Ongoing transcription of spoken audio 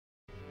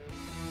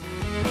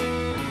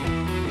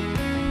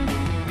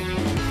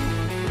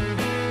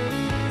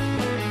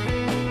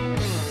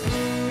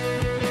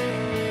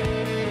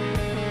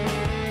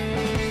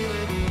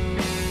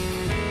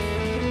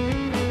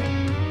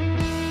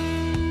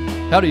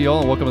Howdy, y'all,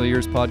 and welcome to the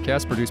EEARSS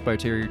Podcast, produced by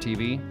Terrier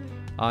TV.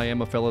 I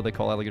am a fellow they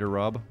call Alligator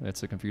Robb.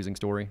 It's a confusing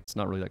story. It's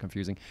not really that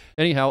confusing.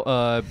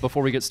 Anyhow,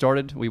 before we get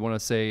started, we want to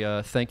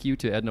say thank you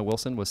to Edna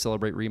Wilson with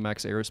Celebrate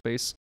RE/MAX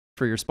Aerospace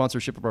for your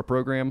sponsorship of our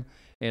program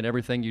and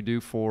everything you do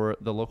for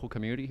the local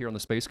community here on the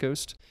Space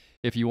Coast.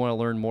 If you want to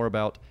learn more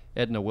about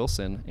Edna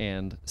Wilson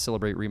and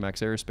Celebrate RE/MAX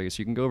Aerospace,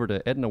 you can go over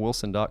to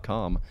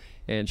ednawilson.com,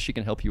 and she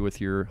can help you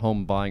with your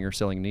home buying or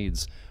selling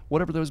needs.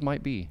 Whatever those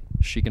might be,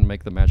 she can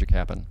make the magic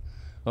happen.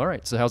 All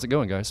right, so how's it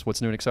going, guys?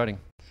 What's new and exciting?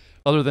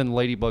 Other than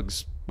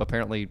ladybugs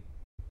apparently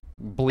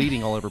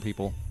bleeding all over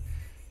people.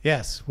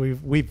 Yes, we've.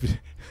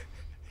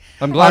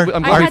 I'm glad we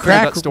cleared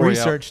that story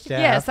research out. staff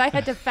Yes, I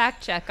had to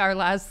fact check our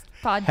last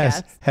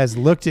podcast. has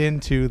looked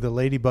into the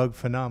ladybug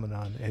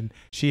phenomenon, and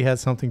she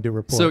has something to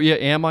report. So yeah,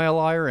 am I a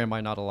liar or am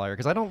I not a liar?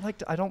 Because I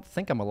don't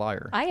think I'm a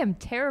liar. I am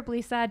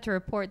terribly sad to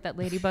report that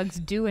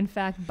ladybugs do in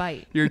fact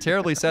bite. You're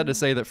terribly sad to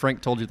say that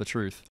Frank told you the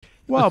truth.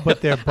 Well,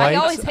 but their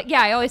bites.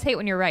 I always hate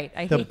when you're right.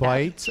 The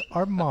bites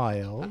are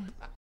mild.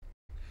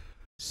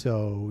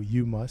 So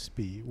you must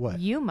be what?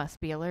 You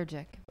must be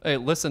allergic. Hey,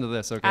 listen to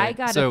this, okay? I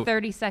got a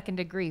 30-second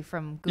degree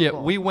from Google.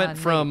 Yeah, we went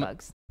from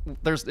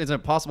ladybugs. It's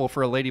impossible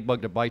for a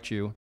ladybug to bite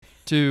you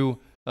to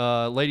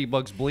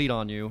ladybugs bleed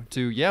on you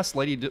to yes,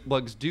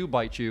 ladybugs do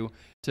bite you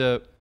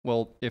to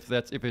well, if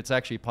it's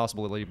actually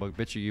possible a ladybug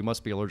bit you, you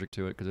must be allergic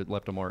to it because it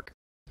left a mark.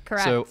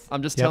 Correct. So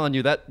I'm just telling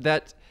you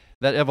that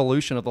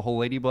evolution of the whole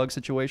ladybug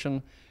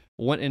situation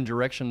went in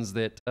directions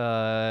that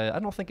I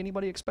don't think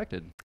anybody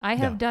expected. I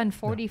have done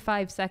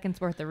 45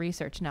 seconds worth of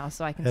research now,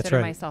 so I consider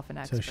myself an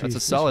expert.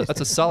 So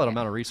that's a solid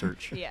amount of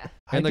research. Yeah.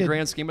 In the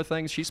grand scheme of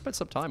things, she spent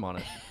some time on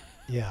it.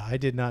 Yeah, I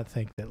did not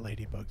think that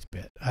ladybugs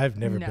bit. I've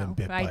never been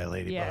bit by a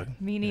ladybug. Yeah,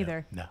 me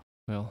neither. No.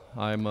 Well,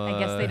 I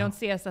guess they don't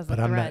see us as a but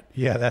threat. I'm not.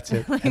 Yeah, that's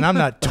it. And I'm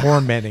not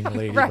tormenting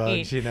ladybugs.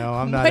 Right. You know,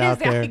 I'm not what out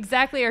there.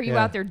 Exactly are you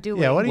out there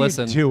doing? Yeah, what are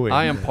Listen, you doing?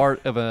 I am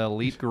part of an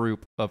elite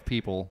group of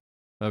people.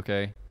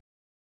 Okay.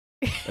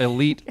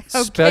 Elite,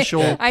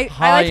 special,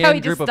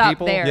 high-end group of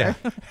people. There.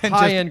 Yeah.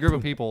 High-end group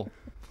of people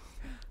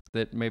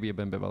that maybe have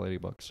been bit by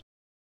ladybugs.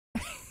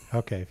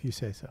 Okay, if you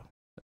say so.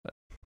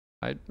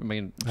 I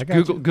mean, I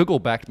got Google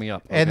backed me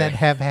up. And then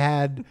have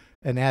had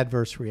an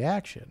adverse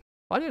reaction.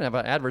 I didn't have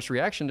an adverse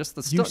reaction. Just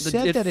the You stuff.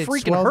 said It that it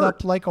freaking swelled hurt.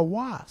 up like a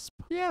wasp.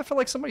 Yeah, I felt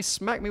like somebody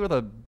smacked me with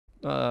a,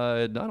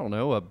 I don't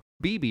know, a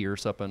BB or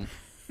something.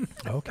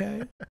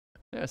 Okay.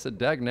 Yeah, I said,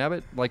 dag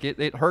nabbit. Like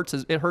it hurts.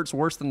 It hurts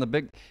worse than the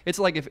big. It's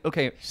like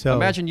So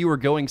imagine you were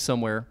going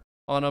somewhere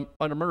on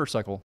a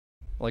motorcycle,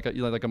 like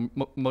a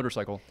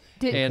motorcycle.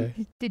 Did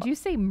you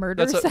say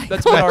murder cycle?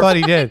 That's been I thought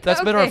he did.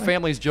 That's been our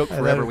family's joke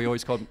forever. We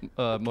always called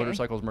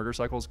motorcycles murder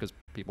cycles because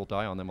people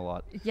die on them a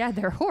lot. Yeah,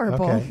 they're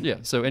horrible. Okay. Yeah.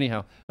 So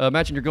anyhow,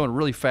 imagine you're going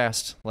really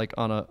fast, like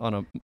on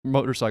a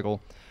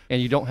motorcycle,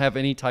 and you don't have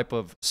any type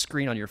of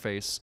screen on your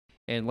face.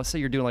 And let's say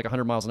you're doing like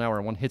 100 miles an hour,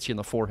 and one hits you in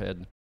the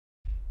forehead.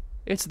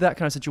 It's that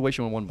kind of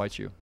situation when one bites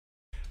you.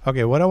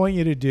 Okay, what I want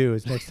you to do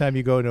is next time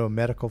you go to a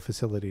medical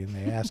facility and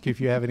they ask you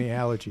if you have any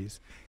allergies,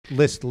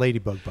 list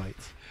ladybug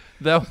bites.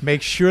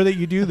 Make sure that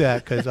you do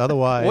that because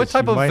otherwise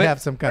you might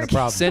have some kind of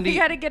problem. Cindy, you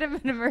got to get him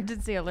an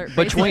emergency alert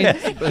bracelet.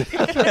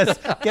 Yes,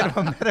 get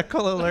him a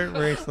medical alert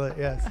bracelet,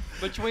 yes.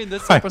 Between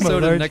this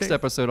episode and the next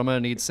episode, I'm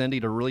going to need Cindy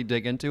to really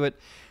dig into it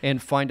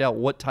and find out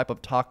what type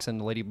of toxin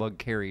the ladybug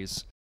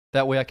carries.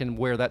 That way I can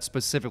wear that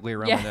specifically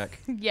around my neck.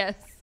 Yes.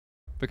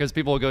 Because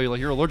people will go,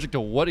 you're allergic to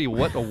what? We're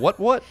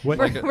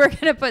going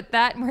to put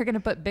that and we're going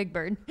to put Big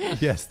Bird.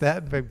 Yes,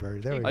 that Big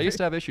Bird. There we go. I used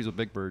to have issues with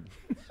Big Bird.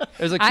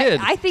 As a kid.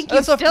 I think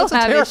you still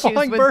have issues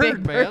with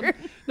Big Bird. Man.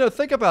 No,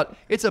 think about it.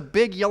 It's a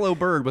big yellow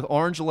bird with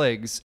orange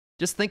legs.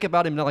 Just think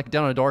about him like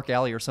down a dark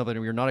alley or something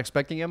and you're not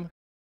expecting him.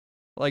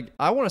 Like,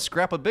 I want to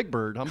scrap a Big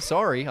Bird. I'm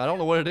sorry. I don't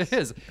know what it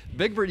is.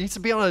 Big Bird used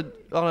to be on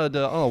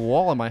a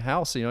wall in my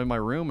house, in my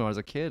room when I was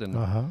a kid. And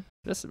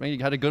you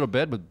had to go to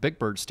bed with Big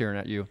Bird staring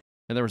at you.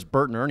 And there was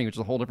Bert and Ernie, which is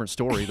a whole different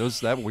story.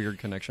 That weird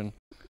connection.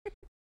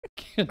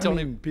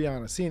 Be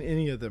honest. Seeing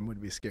any of them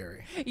would be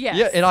scary. Yes.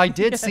 Yeah, and I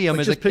did see them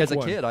as a kid.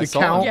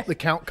 The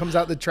count comes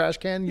out the trash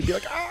can. You'd be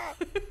like, ah.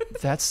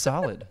 That's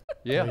solid.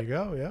 Yeah. There you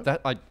go. Yeah.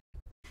 That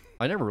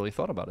I never really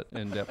thought about it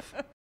in depth.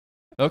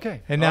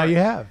 Okay. And now you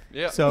have.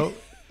 Yeah. So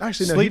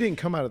actually, no, he didn't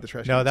come out of the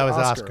trash can. No, that was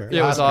Oscar.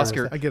 Yeah, it was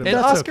Oscar. I get it. And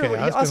That's Oscar, okay.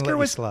 Oscar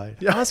was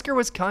slide. Oscar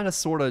was kind of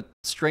sort of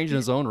strange in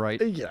his own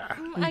right. Yeah.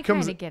 I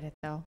kind of get it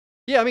though.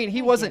 Yeah, I mean,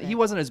 he wasn't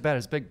as bad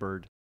as Big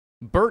Bird.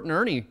 Bert and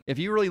Ernie, if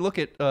you really look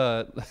at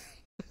Bert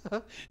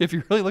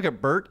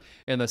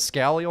and the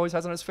scowl he always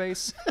has on his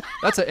face,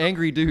 that's an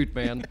angry dude,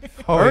 man.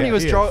 Ernie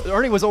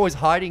was always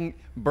hiding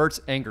Bert's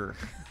anger.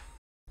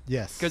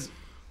 Yes. Because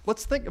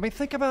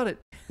think about it.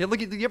 You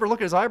ever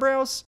look at his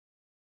eyebrows?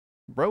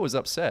 Bro was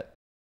upset.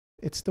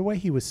 It's the way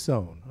he was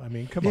sewn. I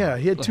mean, come on. Yeah,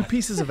 he had 2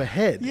 pieces of a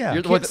head. Yeah.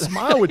 You can't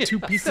smile with 2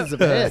 pieces of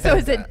a head. So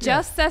is it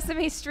just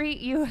Sesame Street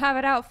you have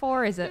it out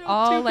for? Is it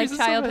all like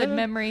childhood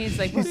memories?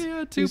 Like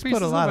He's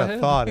put a lot of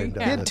thought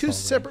into He had 2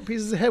 separate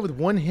pieces of head with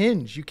 1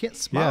 hinge. You can't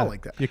smile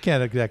like that. You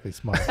can't exactly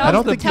smile.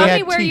 Tell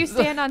me where you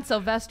stand on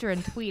Sylvester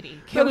and Tweety.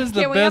 Can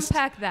we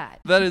unpack that?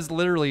 That is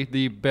literally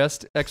the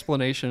best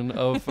explanation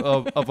of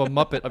a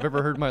Muppet I've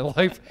ever heard in my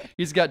life.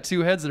 He's got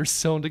 2 heads that are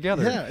sewn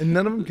together. Yeah, and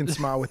none of them can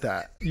smile with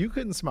that. You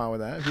couldn't smile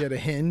with that if you had a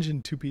hinge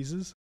and 2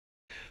 pieces.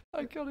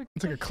 It's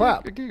like a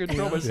clap. I can't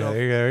control myself.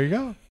 There you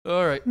go.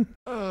 All right.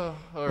 All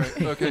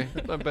right. Okay.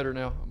 I'm better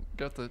now.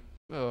 Got the.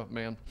 Oh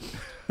man.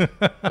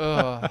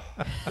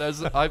 That's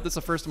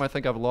the first time I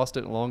think I've lost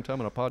it in a long time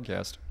on a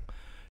podcast.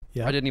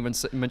 Yeah. I didn't even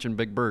mention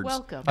big birds.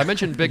 Welcome. I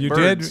mentioned big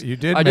birds. You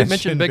did. I did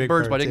mention big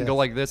birds, but I didn't go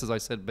like this as I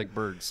said big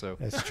birds. So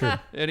that's true.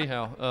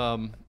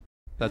 Anyhow,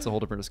 that's a whole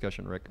different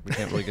discussion, Rick. We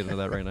can't really get into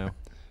that right now.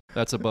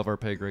 That's above our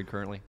pay grade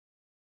currently.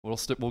 We'll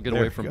get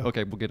away from.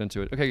 Okay, we'll get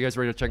into it. Okay, you guys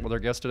ready to check with our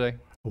guest today?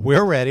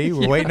 We're ready.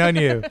 We're waiting on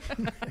you.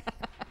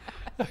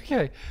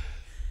 Okay.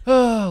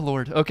 Oh,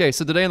 Lord. Okay,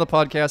 so today on the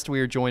podcast, we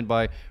are joined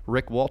by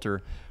Rick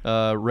Wolter.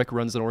 Rick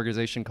runs an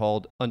organization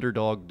called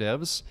Underdog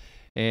Devs.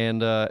 And,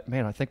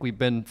 man, I think we've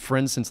been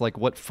friends since,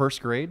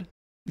 first grade?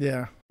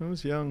 Yeah, I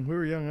was young. We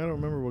were young. I don't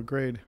remember what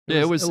grade.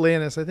 It was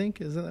Atlantis, I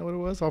think. Isn't that what it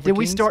was? Did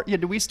we start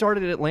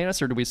at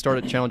Atlantis or did we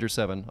start at Challenger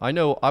 7? I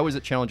know I was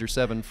at Challenger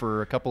 7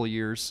 for a couple of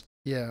years.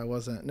 Yeah, I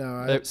wasn't.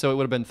 No. So it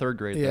would have been 3rd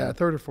grade. Yeah, then.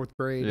 3rd or 4th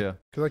grade. Yeah.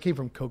 Because I came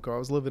from Cocoa. I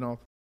was living off,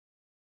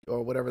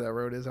 or whatever that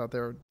road is out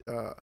there,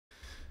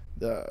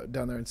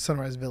 down there in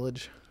Sunrise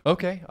Village.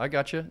 Okay, I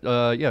got you.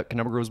 Yeah,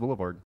 Canal Groves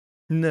Boulevard.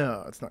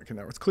 No, it's not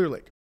Canal. It's Clear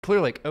Lake.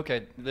 Clear Lake.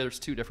 Okay, there's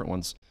 2 different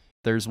ones.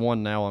 There's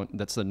one now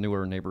that's a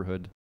newer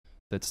neighborhood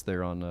that's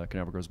there on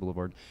Canal Groves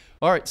Boulevard.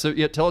 All right, so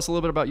yeah, tell us a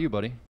little bit about you,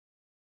 buddy.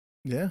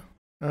 Yeah.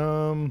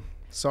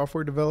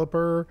 Software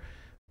developer.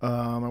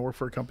 I work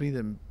for a company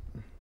that,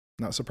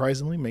 not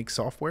surprisingly, makes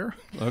software.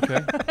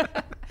 Okay.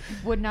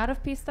 Would not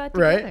have pieced that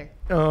together.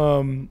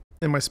 Right.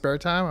 In my spare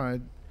time, I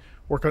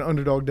work on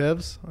Underdog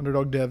Devs.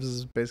 Underdog Devs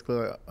is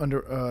basically an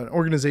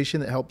organization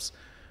that helps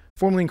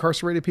formerly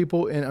incarcerated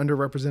people and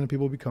underrepresented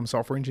people become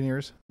software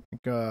engineers.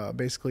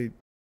 Basically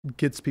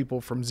gets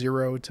people from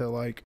 0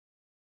 to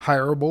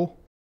hireable.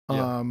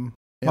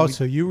 Yeah.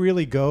 So you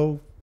really go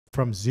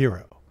from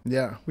 0.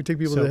 Yeah, we take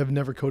people that have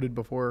never coded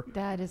before.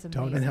 That is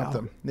amazing. And help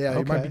them. Yeah,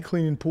 you might be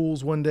cleaning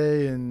pools one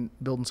day and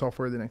building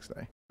software the next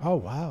day. Oh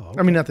wow! Okay.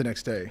 I mean, not the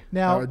next day.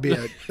 Now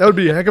that would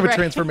be a heck of a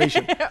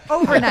transformation.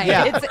 Overnight.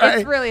 Yeah.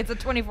 It's a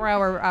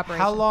 24-hour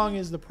operation. How long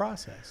is the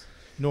process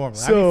normally?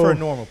 For a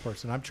normal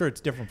person, I'm sure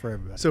it's different for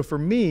everybody. So for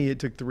me, it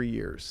took 3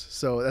 years.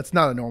 So that's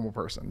not a normal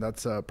person.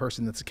 That's a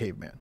person that's a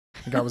caveman.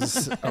 I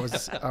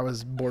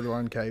was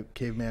borderline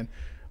caveman.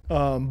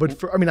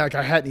 But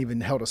I hadn't even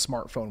held a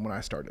smartphone when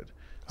I started.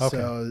 Okay.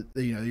 So,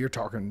 you're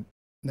talking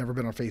never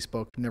been on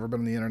Facebook, never been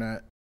on the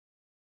internet,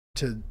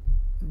 to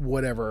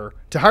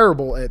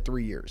hireable at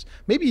 3 years.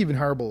 Maybe even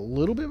hireable a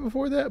little bit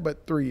before that,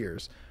 but 3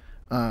 years.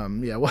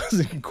 It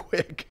wasn't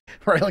quick,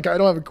 right? I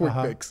don't have a quick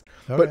fix,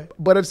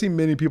 but I've seen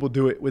many people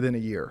do it within a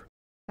year.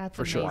 That's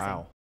for amazing. Sure.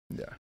 Wow.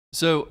 Yeah.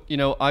 So,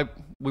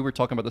 we were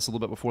talking about this a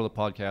little bit before the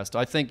podcast.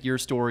 I think your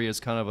story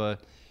is kind of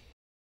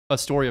a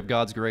story of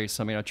God's grace.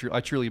 I mean, I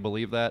truly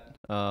believe that.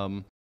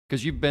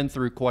 Because you've been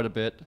through quite a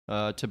bit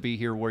to be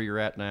here where you're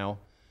at now.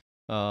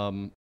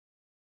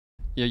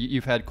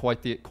 You've had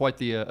quite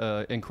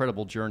the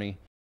incredible journey.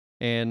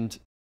 And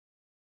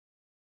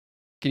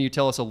can you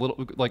tell us a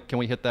little? Can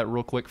we hit that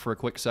real quick for a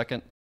quick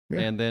second,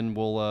 and then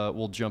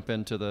we'll jump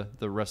into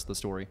the rest of the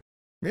story.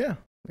 Yeah.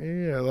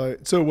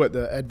 So what?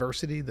 The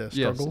adversity, the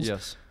struggles.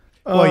 Yes.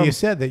 Well, you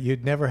said that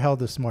you'd never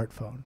held a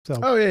smartphone. So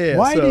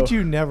why did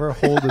you never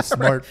hold a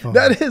smartphone?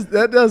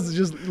 that does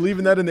just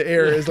leaving that in the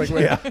air is I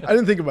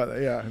didn't think about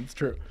that. Yeah, it's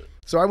true.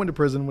 So I went to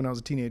prison when I was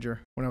a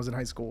teenager, when I was in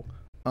high school.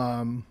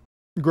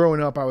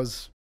 Growing up, I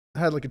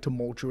had a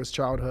tumultuous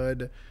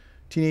childhood,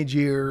 teenage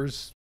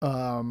years.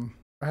 I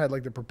had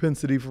the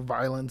propensity for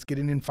violence,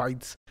 getting in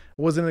fights.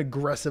 I wasn't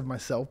aggressive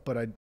myself, but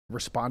I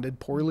responded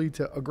poorly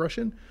to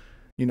aggression.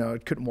 I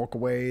couldn't walk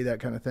away, that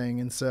kind of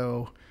thing. And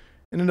so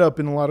ended up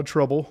in a lot of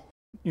trouble.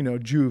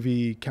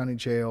 Juvie, county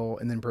jail,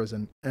 and then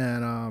prison.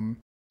 And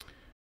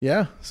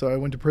so I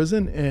went to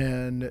prison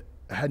and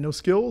I had no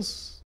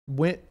skills,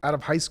 went out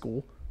of high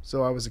school.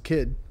 So I was a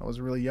kid. I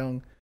was really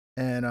young.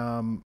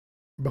 And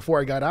before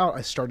I got out,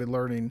 I started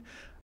learning.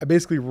 I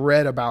basically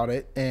read about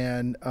it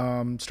and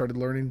started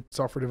learning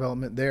software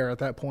development there at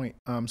that point.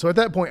 So at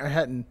that point, I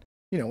hadn't,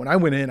 when I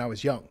went in, I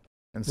was young.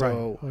 And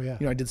so,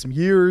 I did some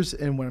years,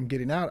 and when I'm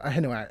getting out, I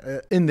had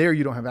no, in there,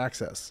 you don't have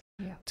access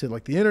to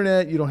the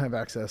internet. You don't have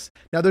access.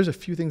 Now there's a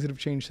few things that have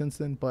changed since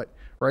then, but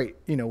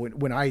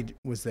when I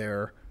was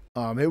there,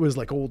 It was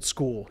like old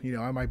school. You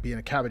know, I might be in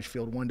a cabbage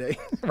field one day,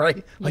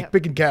 right? Like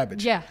picking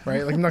cabbage. Yeah.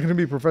 Right? Like I'm not going to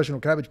be a professional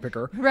cabbage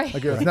picker. Right.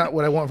 Like it's not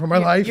what I want for my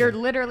life. You're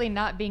literally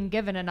not being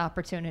given an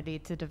opportunity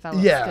to develop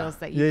skills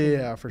that you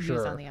can for use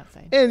sure. on the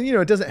outside. And, you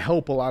know, it doesn't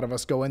help a lot of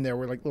us go in there.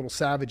 We're like little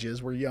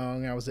savages. We're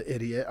young. I was an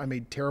idiot. I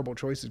made terrible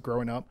choices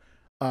growing up.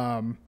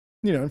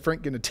 You know, and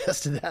Frank can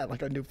attest to that.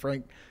 Like I knew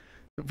Frank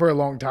for a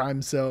long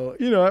time. So,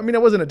 you know, I mean, I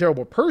wasn't a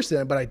terrible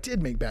person, but I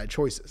did make bad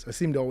choices. I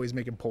seemed to always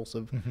make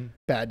impulsive,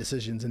 bad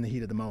decisions in the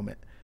heat of the moment.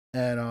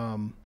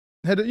 And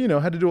had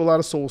to do a lot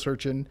of soul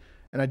searching,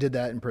 and I did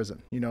that in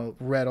prison. You know,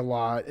 read a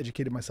lot,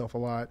 educated myself a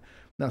lot.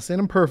 Not saying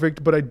I'm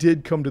perfect, but I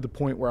did come to the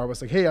point where I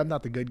was like, hey, I'm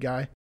not the good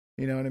guy.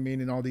 You know what I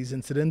mean? In all these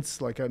incidents,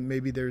 like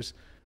maybe there's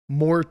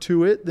more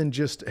to it than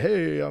just,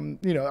 hey,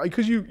 you know,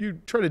 because you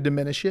try to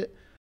diminish it.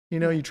 You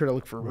know, you try to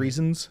look for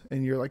reasons,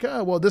 and you're like,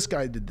 oh, well, this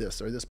guy did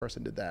this or this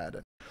person did that.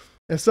 And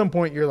at some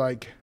point, you're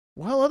like,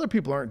 well, other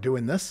people aren't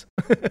doing this.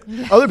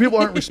 Other people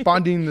aren't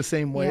responding the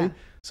same way. Yeah.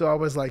 So I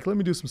was like, let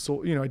me do some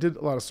soul. You know, I did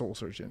a lot of soul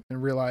searching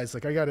and realized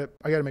like I got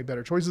to make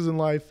better choices in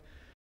life.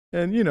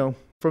 And you know,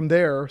 from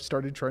there,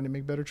 started trying to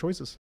make better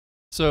choices.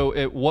 So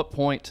at what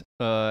point,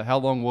 how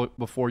long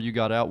before you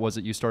got out was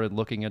it you started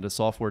looking into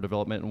software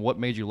development, and what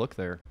made you look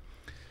there?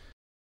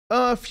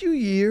 A few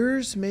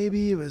years,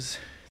 maybe it was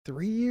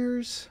 3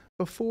 years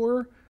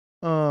before.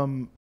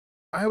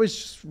 I was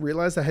just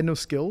realized I had no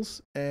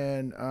skills,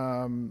 and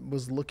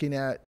was looking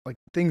at like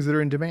things that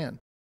are in demand.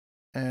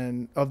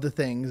 And of the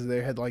things,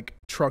 they had like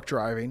truck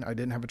driving. I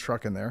didn't have a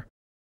truck in there.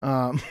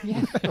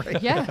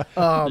 Yeah.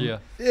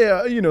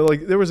 Yeah, you know,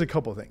 like there was a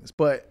couple of things,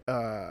 but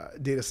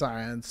data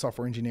science,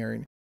 software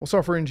engineering. Well,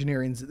 software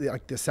engineering's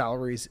like the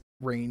salaries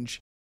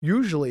range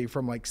usually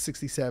from like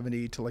 60,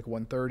 70 to like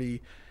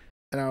 130.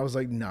 And I was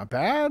like, not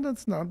bad.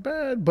 That's not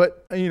bad.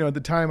 But, you know, at the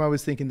time I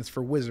was thinking it's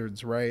for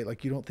wizards, right?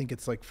 Like you don't think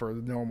it's like for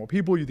normal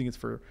people. You think it's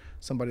for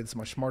somebody that's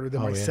much smarter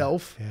than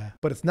myself. Yeah.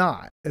 But it's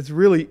not. It's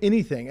really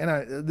anything.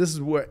 And this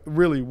is what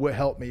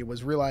helped me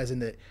was realizing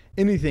that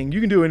anything, you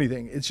can do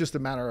anything. It's just a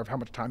matter of how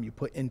much time you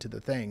put into the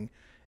thing.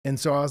 And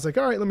so I was like,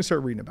 all right, let me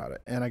start reading about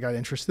it. And I got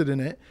interested in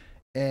it.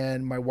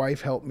 And my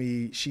wife helped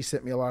me. She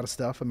sent me a lot of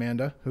stuff.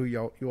 Amanda, who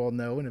you all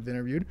know and have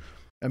interviewed.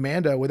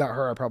 Amanda, without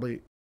her, I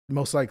probably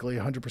most likely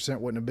 100%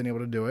 wouldn't have been able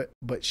to do it,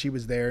 but she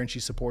was there and she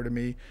supported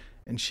me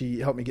and she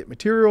helped me get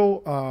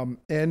material.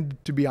 And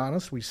to be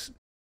honest,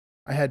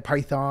 I had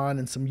Python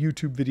and some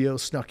YouTube videos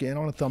snuck in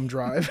on a thumb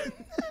drive.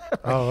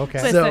 Oh,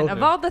 okay. Listen,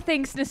 of all the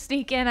things to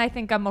sneak in, I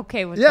think I'm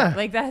okay with that.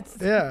 Like that's.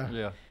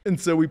 Yeah. And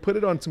so we put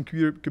it on some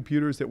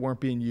computers that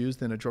weren't being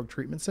used in a drug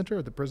treatment center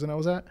at the prison I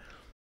was at.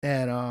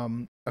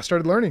 And I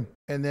started learning.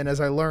 And then as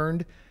I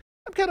learned,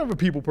 I'm kind of a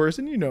people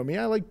person. You know me.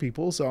 I like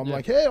people. So I'm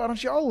like, hey, why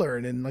don't you all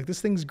learn? And like,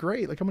 this thing's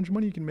great. Like how much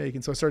money you can make.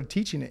 And so I started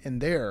teaching it in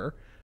there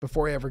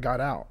before I ever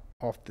got out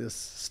off this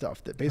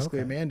stuff that basically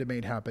Amanda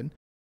made happen.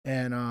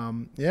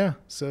 And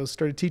so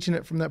started teaching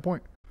it from that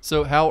point.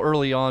 So how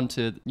early on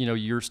to, you know,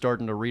 you're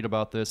starting to read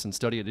about this and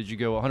study it, did you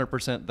go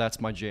 100%, that's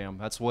my jam.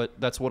 That's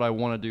what I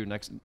want to do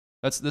next.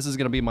 This is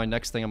going to be my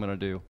next thing I'm going to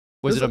do.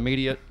 Was it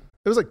immediate?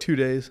 It was like 2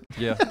 days.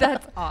 Yeah.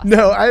 That's awesome.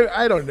 No,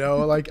 I don't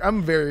know. Like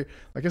I'm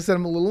like I said,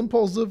 I'm a little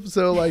impulsive.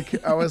 So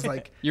like I was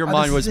like, your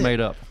mind was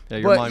made up. Yeah,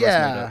 your mind was made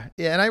up.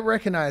 Yeah. And I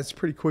recognized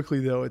pretty quickly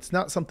though, it's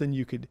not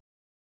something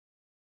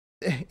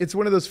it's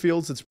one of those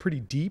fields that's pretty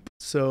deep.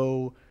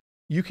 So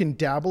you can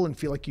dabble and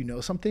feel like you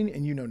know something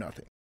and you know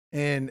nothing.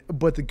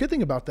 But the good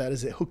thing about that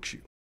is it hooks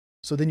you.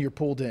 So then you're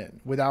pulled in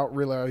without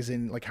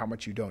realizing like how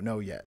much you don't know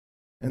yet.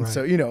 And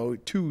so, you know,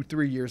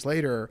 2-3 years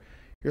later,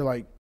 you're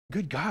like,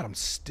 good God, I'm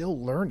still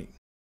learning.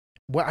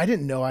 Well, I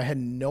didn't know. I had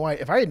no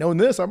idea. If I had known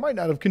this, I might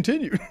not have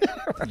continued.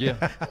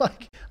 Yeah.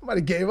 Like I might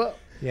have gave up.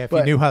 Yeah. If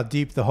you knew how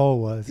deep the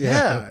hole was.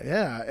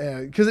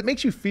 Yeah. Because it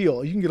makes you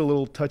feel, you can get a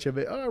little touch of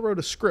it. Oh, I wrote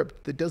a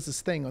script that does this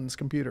thing on this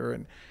computer.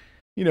 And,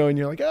 you know, and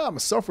you're like, oh, I'm a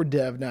software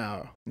dev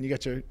now. And you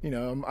got your, you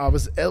know,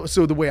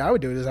 so the way I would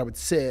do it is I would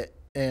sit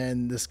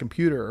in this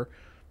computer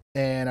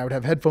and I would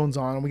have headphones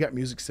on, and we got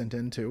music sent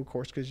in too, of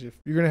course, because if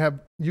you're going to have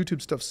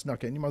YouTube stuff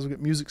snuck in, you might as well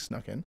get music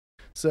snuck in.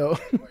 So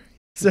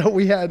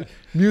we had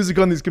music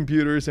on these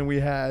computers, and we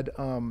had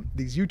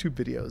these YouTube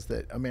videos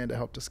that Amanda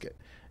helped us get.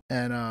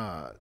 And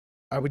I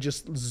would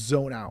just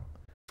zone out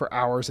for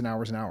hours and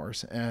hours and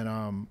hours.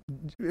 And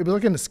it was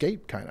like an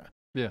escape kind of.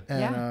 Yeah.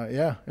 And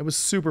it was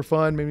super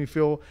fun. Made me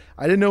feel,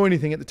 I didn't know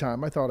anything at the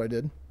time. I thought I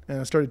did. And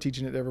I started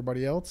teaching it to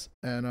everybody else.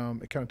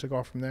 And it kind of took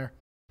off from there.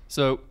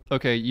 So,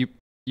 okay,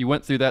 you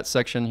went through that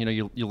section, you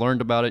know, you learned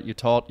about it, you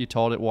taught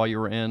it while you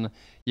were in,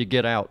 you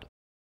get out.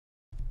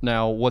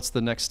 Now, what's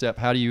the next step?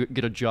 How do you end up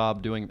getting a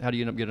job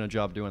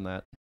doing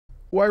that?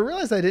 Well, I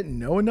realized I didn't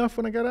know enough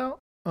when I got out.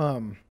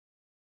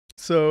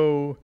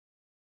 So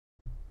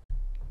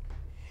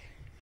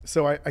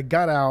I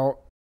got out,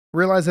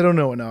 realized I don't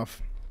know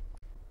enough,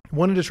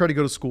 wanted to try to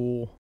go to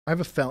school. I have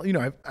a felony, you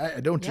know, I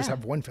don't just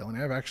have one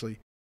felony. I've actually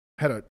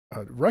had a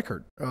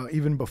record,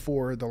 even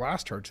before the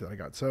last charge that I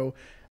got. So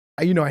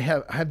I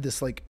have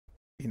this like,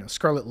 you know,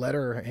 scarlet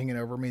letter hanging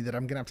over me that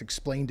I'm going to have to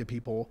explain to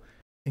people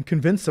and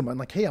convince someone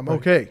like, hey, I'm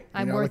okay.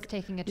 I'm worth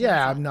taking a chance.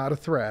 Yeah, I'm not a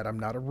threat. I'm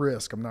not a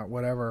risk. I'm not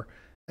whatever.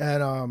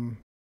 And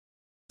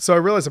so I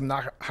realized I'm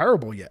not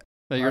hireable yet.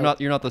 No, you're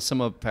not the sum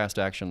of past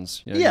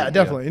actions.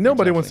 Definitely.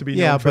 Nobody wants to be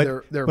known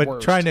for their but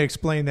worst. trying to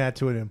explain that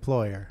to an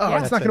employer. Oh,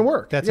 it's not going to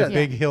work. That's a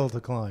big hill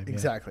to climb.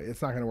 Exactly.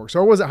 It's not going to work. So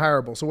I wasn't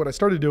hireable. So what I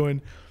started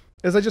doing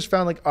is I just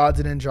found like odds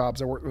and end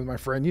jobs. I worked with my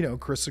friend,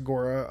 Chris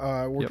Segura.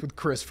 I worked with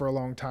Chris for a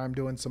long time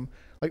doing some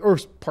or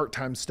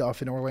part-time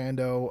stuff in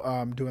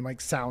Orlando, doing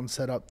like sound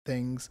setup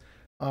things.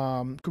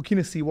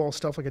 Coquina Seawall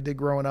stuff like I did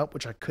growing up,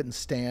 which I couldn't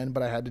stand,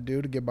 but I had to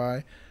do to get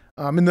by.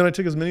 And then I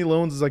took as many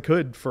loans as I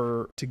could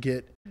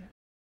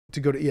to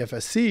go to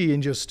EFSC,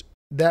 and just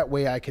that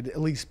way I could at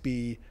least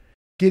be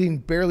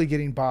barely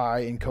getting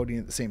by and coding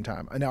at the same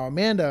time. And now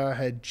Amanda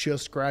had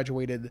just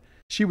graduated.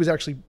 She was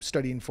actually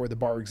studying for the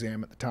bar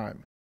exam at the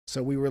time.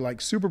 So we were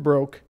like super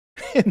broke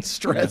and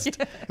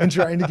stressed and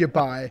trying to get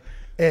by.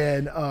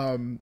 And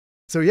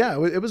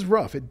it was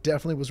rough. It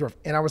definitely was rough.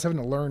 And I was having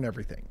to learn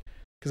everything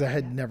because I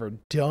had never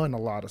done a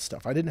lot of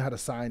stuff. I didn't know how to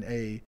sign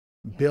a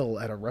bill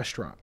at a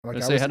restaurant. Like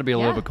it had to be a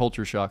little bit of a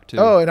culture shock too.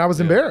 Oh, and I was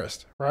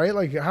embarrassed, right?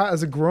 Like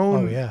as a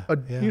grown,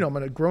 I'm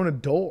a grown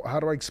adult. How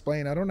do I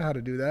explain? I don't know how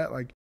to do that.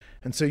 Like,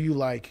 and so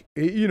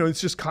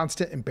it's just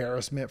constant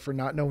embarrassment for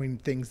not knowing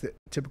things that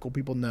typical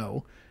people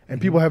know, and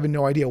people having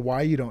no idea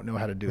why you don't know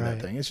how to do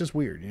that thing. It's just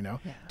weird, Yeah.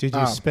 Did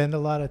you spend a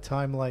lot of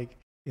time like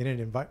in an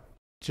environment,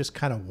 just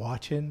kind of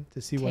watching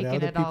to see what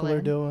other people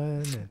are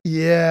doing?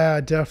 Yeah,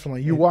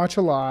 definitely. You watch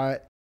a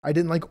lot. I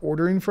didn't like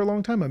ordering for a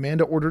long time.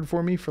 Amanda ordered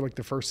for me for like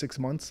the first 6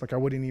 months. Like I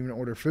wouldn't even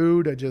order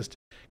food.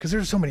 Because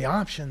there's so many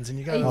options and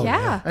you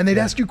got and they'd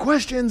ask you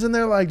questions and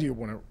they're like, do you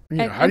want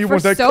to, how do you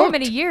want that cooked? For so cooked?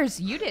 many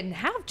years, you didn't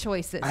have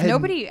choices.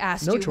 Nobody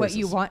asked you what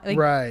you want.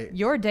 Like,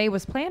 your day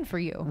was planned for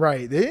you.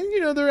 Right.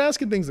 Then, they're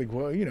asking things like,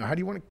 well, how do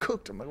you want it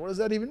cooked? I'm like, what does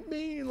that even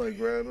mean? Like,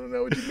 I don't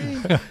know what you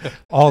mean.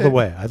 All the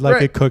way. I'd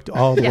like it cooked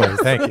all the way.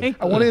 Thank you.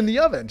 I want it in the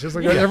oven, just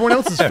like everyone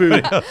else's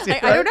food.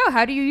 I don't know.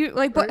 How do you,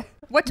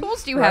 what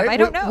tools do you have? I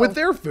don't know. With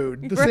their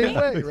food, the same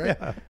way, right?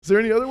 Yeah. Is there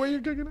any other way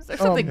you're cooking it? Is there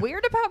something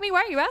weird about me?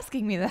 Why are you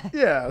asking me that?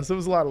 Yeah, so it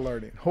was a lot of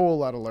learning, whole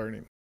lot of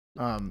learning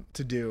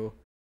to do.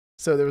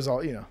 So there was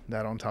all,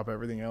 that on top of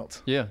everything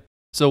else. Yeah.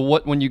 So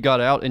when you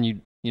got out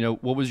and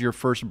what was your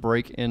first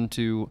break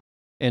into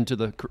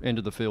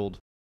the field?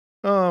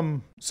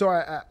 So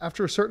I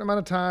after a certain amount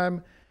of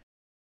time,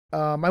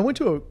 I went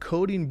to a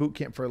coding boot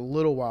camp for a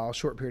little while,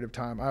 short period of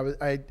time.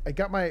 I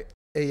got my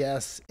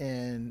AS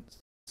in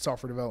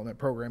software development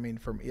programming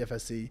from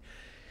EFSC,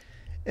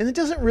 and it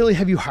doesn't really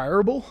have you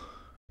hireable,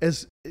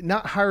 as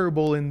not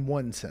hireable in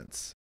one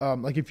sense.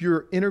 Like if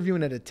you're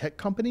interviewing at a tech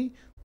company,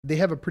 they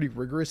have a pretty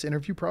rigorous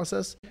interview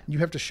process. You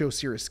have to show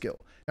serious skill.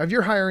 Now, if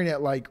you're hiring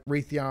at like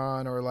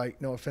Raytheon or like,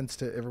 no offense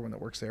to everyone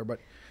that works there, but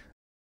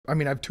I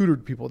mean, I've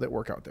tutored people that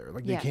work out there.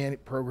 Like they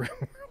can't program.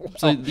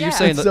 So you're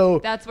saying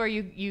that's where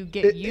you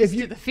get used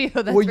to the field.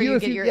 That's where you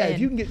get your in. If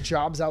you can get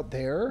jobs out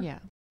there. Yeah.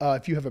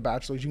 If you have a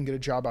bachelor's, you can get a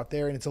job out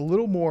there, and it's a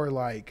little more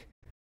like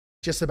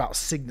just about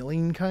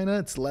signaling kind of.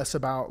 It's less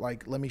about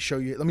like, let me show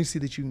you, let me see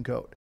that you can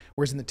code.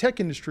 Whereas in the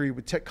tech industry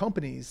with tech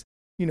companies,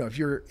 if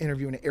you're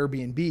interviewing at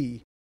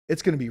Airbnb,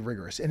 it's going to be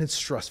rigorous and it's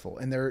stressful.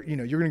 And you're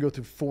going to go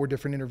through 4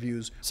 different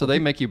interviews. So they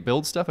make you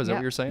build stuff? Is that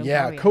what you're saying?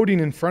 Yeah,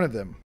 coding in front of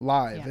them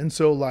live. Yeah. And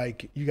so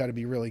you got to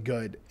be really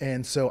good.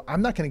 And so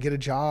I'm not going to get a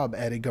job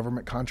at a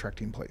government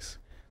contracting place.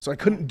 So I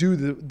couldn't do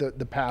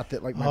the path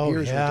that like my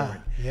peers were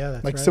doing. Yeah,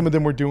 that's like right. some of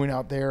them were doing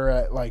out there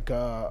at like,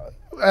 I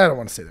don't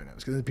want to say their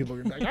names because people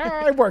are going to be like,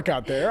 I work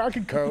out there. I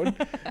can code.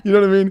 You know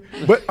what I mean?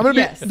 But I'm going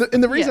to be,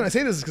 and the reason I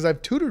say this is because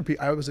I've tutored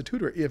people. I was a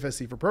tutor at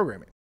EFSC for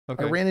programming.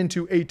 Okay. I ran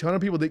into a ton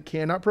of people that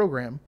cannot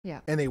program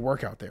and they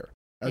work out there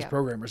as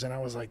programmers. And I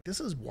was like, this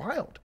is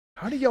wild.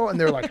 How do y'all? And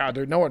they're like,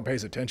 dude, no one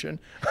pays attention.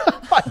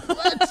 I'm like,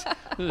 what?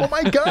 Oh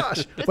my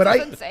gosh. This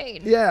is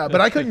insane. Yeah,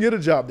 but I couldn't get a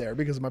job there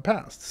because of my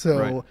past.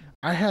 So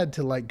I had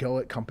to like go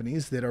at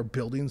companies that are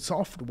building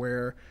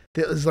software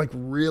that is like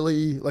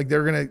really like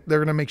they're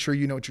gonna make sure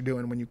you know what you're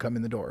doing when you come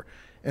in the door.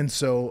 And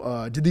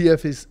so did the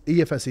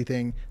EFSC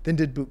thing, then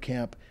did boot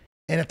camp.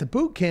 And at the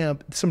boot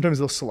camp, sometimes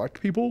they'll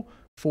select people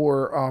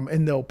for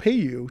and they'll pay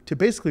you to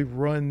basically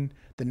run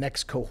the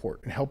next cohort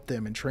and help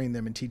them and train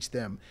them and teach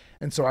them.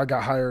 And so I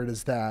got hired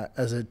as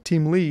a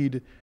team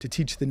lead to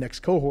teach the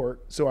next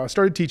cohort. So I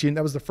started teaching.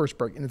 That was the first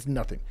break, and it's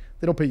nothing.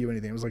 They don't pay you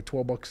anything. It was like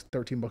 $12,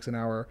 $13 an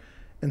hour.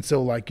 And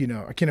so I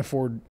can't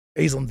afford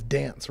Aislinn's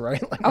dance,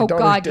 right? Like my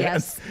daughter's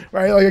dance,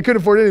 right? Like I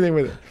couldn't afford anything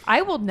with it.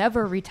 I will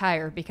never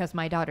retire because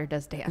my daughter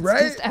does dance.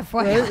 Right? Just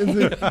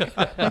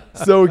FYI. Right?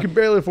 So we can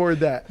barely afford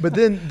that. But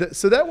then,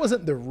 so that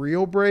wasn't the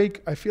real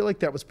break. I feel like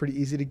that was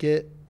pretty easy to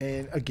get.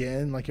 And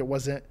again, like it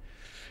wasn't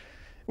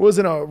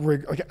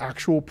like an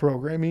actual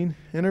programming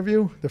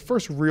interview. The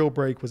first real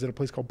break was at a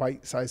place called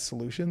Bite Size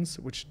Solutions,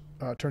 which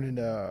turned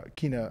into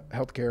Kina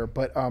Healthcare.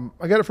 But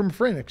I got it from a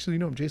friend. Actually, you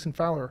know him, Jason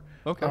Fowler.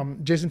 Okay.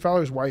 Jason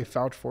Fowler's wife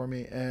vouched for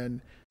me,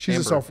 and she's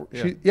a software.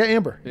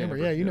 Amber.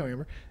 Yeah, you know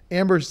Amber.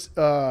 Amber's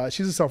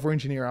she's a software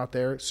engineer out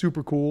there,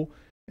 super cool,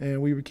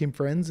 and we became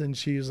friends. And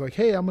she was like,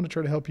 "Hey, I'm going to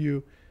try to help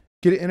you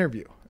get an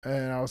interview."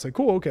 And I was like,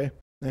 cool, okay.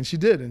 And she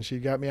did. And she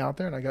got me out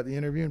there and I got the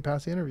interview and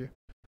passed the interview.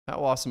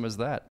 How awesome is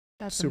that?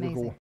 That's super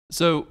amazing. cool.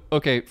 So,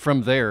 okay,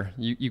 from there,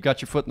 you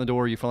got your foot in the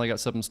door. You finally got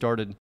something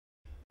started.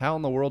 How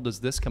in the world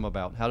does this come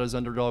about? How does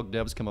Underdog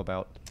Devs come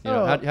about? You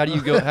know, how do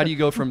you go? How do you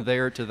go from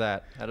there to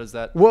that? How does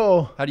that?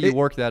 Well, how do you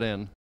work that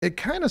in? It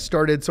kind of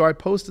started. So I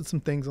posted some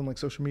things on like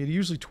social media,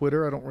 usually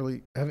Twitter. I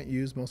haven't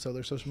used most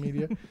other social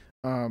media.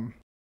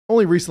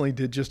 Only recently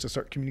did just to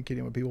start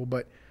communicating with people.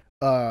 But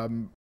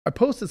I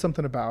posted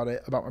something about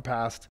my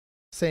past,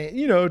 saying,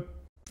 you know,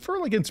 for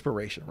like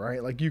inspiration,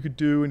 right? Like you could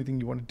do anything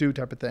you want to do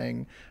type of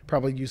thing.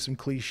 Probably use some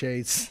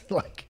cliches,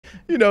 like,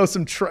 you know,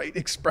 some trite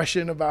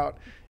expression about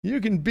you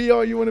can be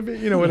all you want to be,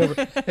 you know,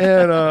 whatever.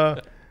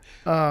 And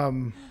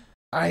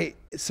I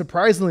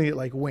surprisingly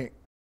like went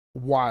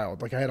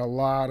wild. Like I had a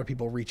lot of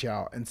people reach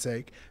out and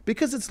say,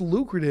 because it's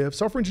lucrative,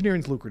 software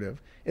engineering is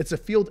lucrative. It's a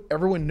field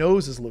everyone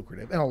knows is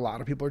lucrative and a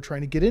lot of people are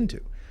trying to get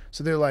into.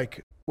 So they're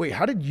like, wait,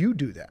 how did you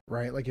do that?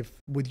 Right? Like if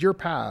with your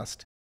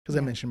past, because I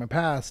mentioned my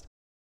past,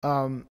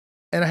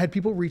 and I had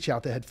people reach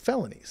out that had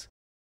felonies.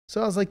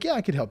 So I was like, yeah,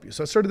 I could help you.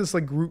 So I started this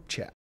like group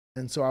chat.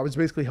 And so I was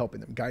basically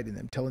helping them, guiding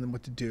them, telling them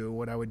what to do,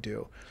 what I would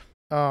do.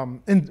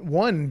 And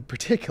one in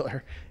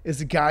particular is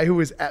a guy who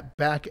was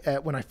back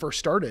at when I first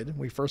started,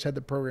 we first had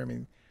the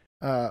programming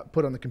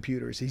put on the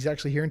computers. He's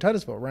actually here in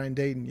Titusville, Ryan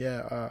Dayton.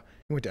 Yeah.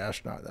 He went to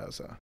astronaut though.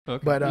 So,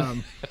 okay. But,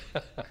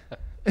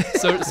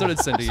 so did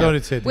Cindy. So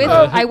did Cindy.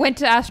 I went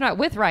to astronaut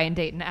with Ryan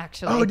Dayton,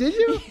 actually. Oh, did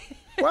you?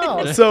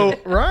 Wow. So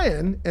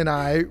Ryan and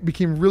I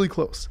became really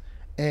close.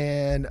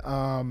 And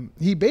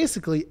he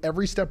basically,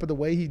 every step of the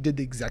way, he did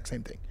the exact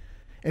same thing.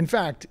 In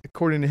fact,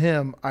 according to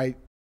him, I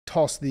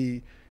tossed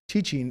the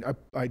teaching,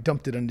 I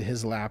dumped it into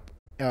his lap.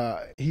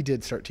 He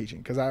did start teaching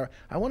because I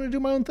wanted to do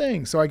my own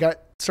thing. So I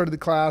started the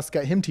class,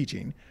 got him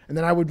teaching, and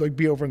then I would like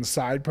be over on the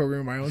side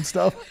programming my own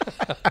stuff.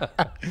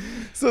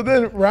 So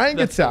then Ryan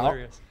gets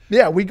hilarious. Out.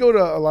 Yeah, we go to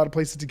a lot of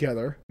places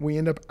together. We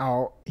end up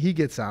out. He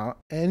gets out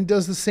and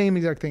does the same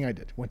exact thing I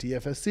did. Went to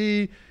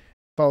EFSC,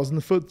 follows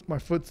in my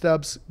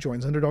footsteps,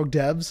 joins Underdog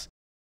Devs.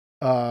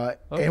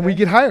 And we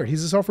get hired.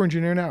 He's a software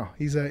engineer now.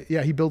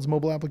 He builds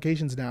mobile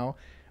applications now.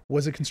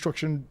 Was a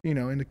construction,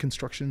 into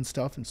construction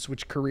stuff and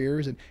switched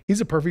careers. And he's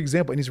a perfect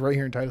example. And he's right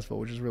here in Titusville,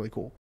 which is really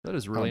cool. That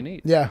is really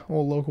neat. Yeah,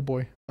 old local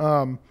boy.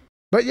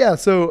 But yeah,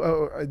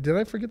 so did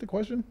I forget the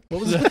question? What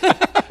was it?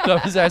 No,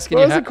 I was asking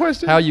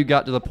how you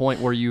got to the point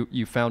where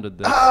you founded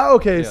this. Oh,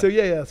 okay. Yeah. So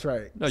yeah, that's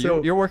right. No,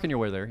 so, you're working your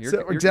way there.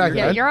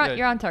 Exactly. You're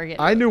on target.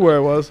 I knew where I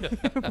was.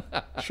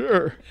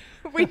 Sure.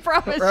 We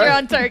promise you're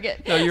on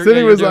target. No, you're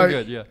doing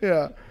good.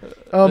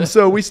 Yeah.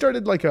 So we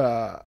started like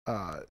a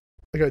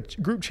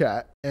group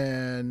chat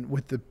and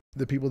with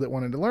the people that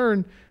wanted to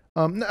learn.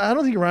 I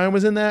don't think Ryan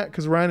was in that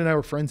because Ryan and I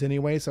were friends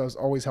anyway, so I was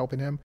always helping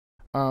him.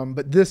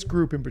 But this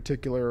group in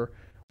particular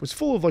was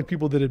full of like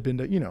people that had been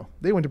to,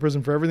 they went to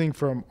prison for everything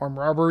from armed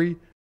robbery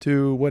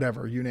to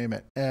whatever, you name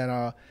it. And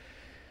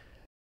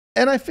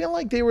I feel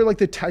like they were like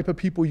the type of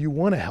people you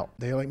want to help.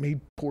 They like made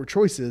poor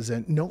choices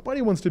and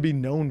nobody wants to be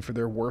known for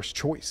their worst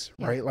choice,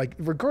 right? Yeah. Like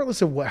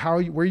regardless of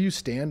where you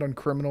stand on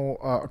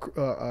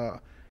criminal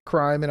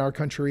crime in our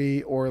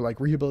country or like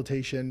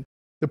rehabilitation.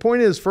 The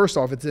point is, first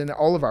off, it's in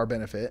all of our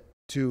benefit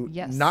to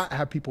not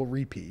have people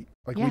repeat.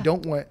 Like we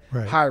don't want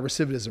high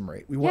recidivism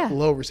rate. We want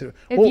low recidivism.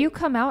 If you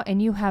come out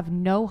and you have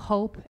no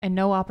hope and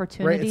no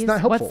opportunities,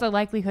 what's the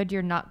likelihood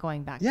you're not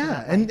going back to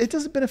that and life? It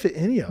doesn't benefit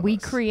any of us. We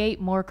create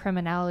more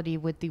criminality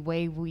with the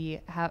way we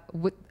have,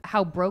 with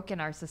how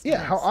broken our system is.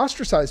 How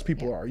ostracized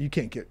people are. You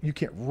can't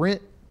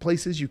rent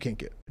places, you can't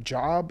get a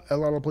job at a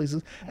lot of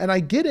places. And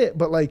I get it,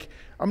 but like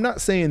I'm not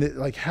saying that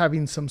like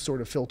having some sort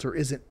of filter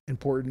isn't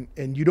important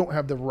and you don't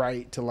have the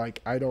right to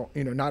like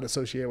not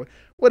associate with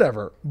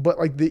whatever. But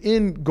like the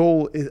end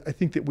goal is, I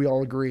think that we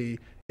all agree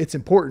it's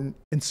important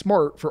and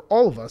smart for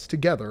all of us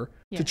together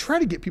to try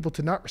to get people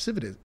to not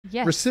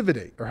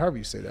recidivate, or however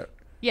you say that.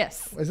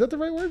 Yes. Is that the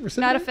right word? Recidivate?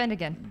 Not offend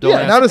again.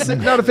 Not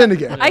offend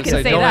again. I can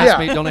say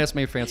that. Don't ask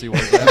me fancy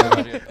words.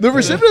 The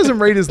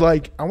recidivism rate is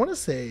like, I want to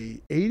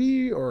say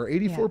 80 or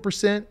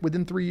 84%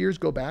 within 3 years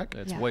go back.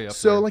 It's way up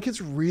So there. like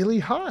it's really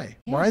high.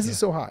 Yeah. Why is it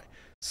so high?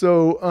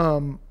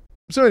 So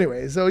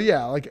anyway,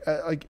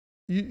 like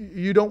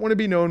you don't want to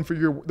be known for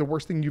the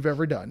worst thing you've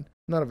ever done.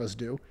 None of us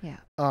do. Yeah.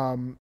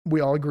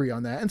 We all agree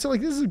on that. And so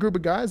like this is a group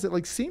of guys that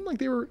like seemed like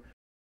they were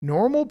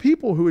normal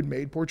people who had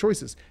made poor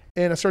choices.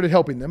 And I started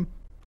helping them.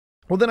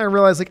 Well, then I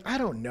realized, like, I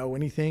don't know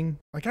anything.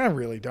 Like, I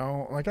really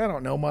don't. Like, I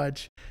don't know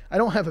much. I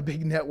don't have a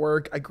big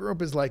network. I grew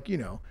up as, like,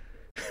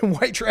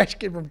 white trash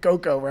kid from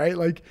Cocoa, right?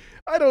 Like,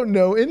 I don't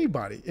know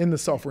anybody in the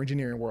software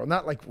engineering world.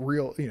 Not, like,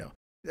 real,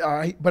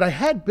 but I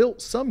had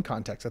built some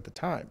contacts at the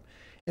time.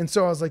 And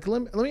so I was like,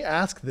 let me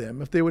ask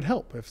them if they would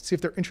help, see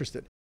if they're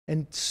interested.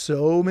 And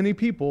so many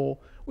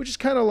people, which is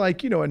kind of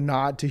like, a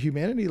nod to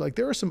humanity. Like,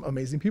 there are some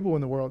amazing people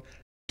in the world.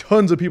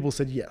 Tons of people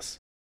said yes.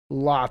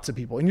 Lots of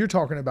people. And you're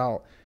talking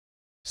about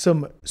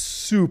some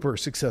super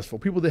successful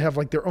people that have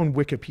like their own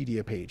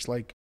Wikipedia page,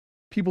 like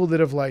people that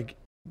have like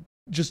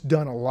just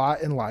done a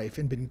lot in life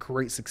and been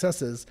great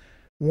successes,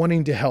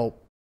 wanting to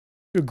help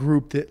a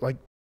group that like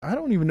I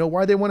don't even know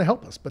why they want to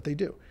help us, but they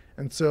do.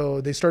 And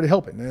so they started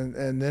helping.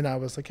 And then I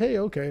was like, hey,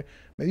 okay,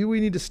 maybe we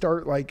need to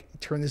start like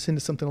turn this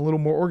into something a little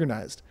more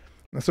organized.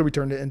 And so we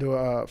turned it into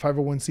a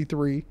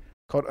 501c3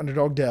 called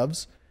Underdog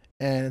Devs.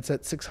 And it's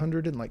at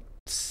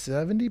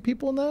 670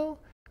 people now,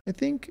 I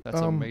think. That's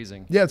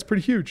amazing. Yeah, it's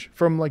pretty huge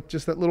from like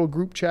just that little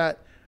group chat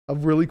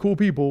of really cool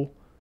people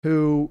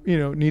who,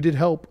 needed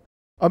help.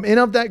 And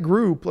of that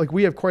group, like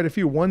we have quite a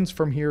few. One's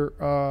from here,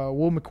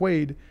 Will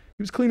McQuaid. He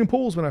was cleaning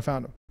pools when I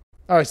found him.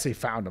 I say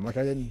found him, like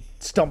I didn't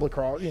stumble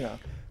across,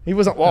 he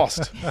wasn't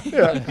lost.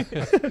 Yeah.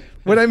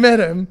 When I met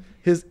him,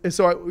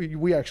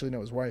 we actually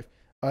know his wife.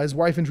 His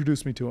wife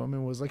introduced me to him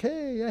and was like,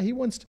 hey, yeah, he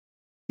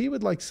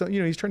would like some,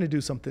 he's trying to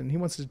do something. He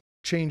wants to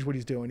change what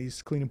he's doing.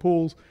 He's cleaning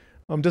pools.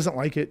 Doesn't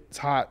like it. It's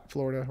hot,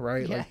 Florida,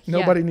 right? Yeah, like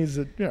nobody needs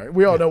it.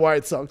 We all know why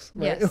it sucks.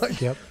 Right? Yes.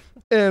 Like, yep.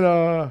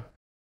 And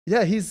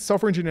he's a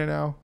software engineer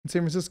now in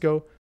San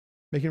Francisco,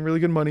 making really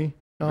good money.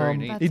 Very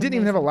neat. He didn't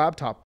even have a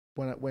laptop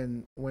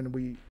when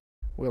we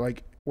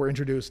were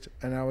introduced,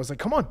 and I was like,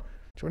 come on,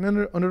 join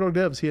Underdog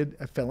Devs. He had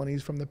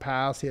felonies from the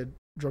past. He had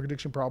drug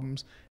addiction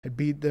problems, had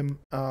beat them,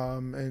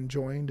 and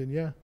joined, and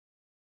yeah.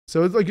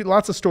 So it's like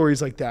lots of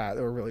stories like that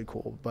were really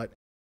cool. But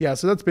yeah,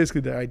 so that's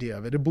basically the idea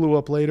of it. It blew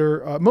up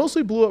later.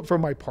 Mostly blew up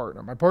from my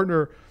partner. My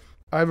partner,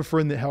 I have a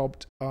friend that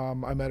helped.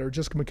 I met her,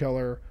 Jessica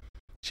McKellar.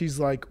 She's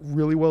like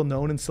really well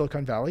known in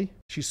Silicon Valley.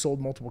 She sold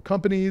multiple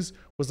companies,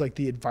 was like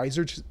the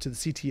advisor to the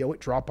CTO at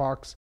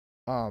Dropbox.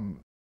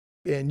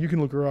 And you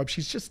can look her up.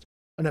 She's just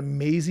an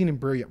amazing and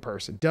brilliant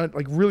person. Done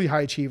like really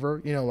high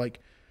achiever, like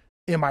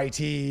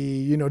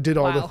MIT, did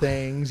all the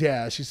things.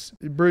 Yeah, she's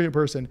a brilliant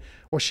person.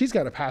 Well, she's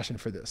got a passion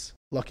for this.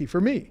 Lucky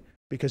for me,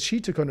 because she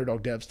took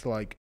Underdog Devs to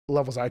like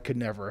levels I could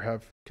never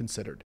have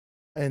considered.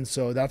 And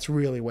so that's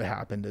really what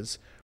happened, is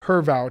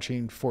her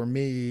vouching for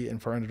me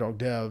and for Underdog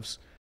Devs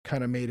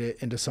kind of made it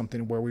into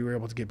something where we were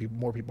able to get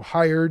more people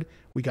hired.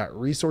 We got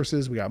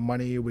resources, we got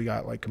money, we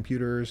got like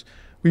computers.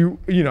 I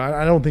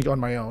don't think on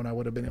my own I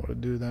would have been able to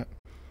do that.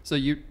 So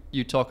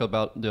you talk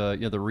about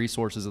the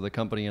resources of the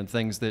company and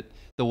things that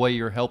the way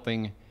you're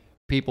helping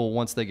people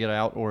once they get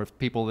out, or if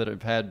people that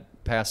have had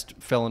past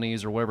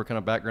felonies or whatever kind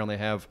of background they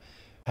have,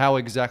 how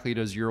exactly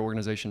does your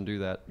organization do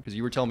that? Because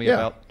you were telling me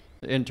about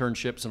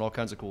internships and all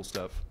kinds of cool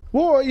stuff.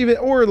 Well,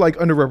 or like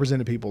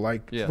underrepresented people,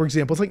 for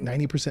example, it's like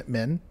 90%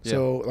 men. Yeah.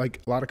 So like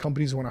a lot of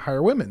companies want to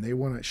hire women. They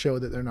want to show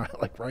that they're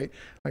not like, right?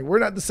 Like we're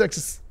not the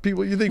sexist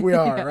people you think we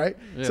are, right?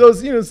 Yeah. So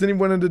if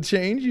anyone wanted to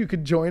change, you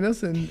could join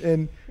us.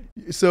 And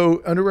so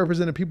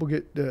underrepresented people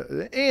get,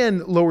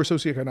 and lower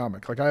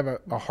socioeconomic. Like I have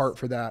a heart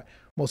for that.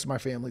 Most of my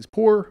family's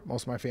poor.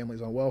 Most of my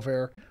family's on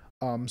welfare.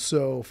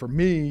 So for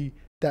me,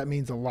 that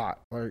means a lot.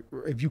 Like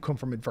if you come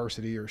from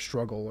adversity or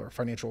struggle or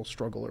financial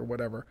struggle or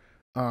whatever,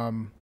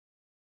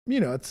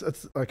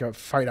 it's like a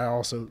fight I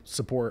also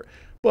support.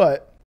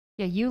 But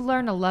yeah, you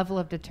learn a level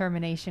of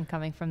determination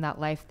coming from that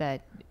life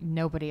that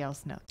nobody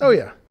else knows. Oh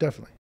yeah,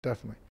 definitely.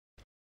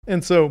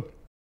 And so,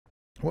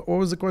 what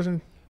was the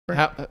question?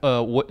 How,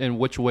 in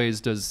which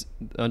ways does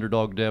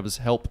Underdog Devs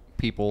help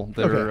people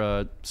that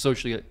are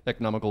socially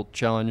economical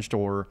challenged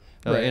or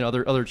and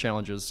other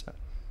challenges?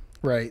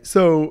 Right.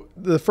 So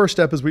the first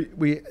step is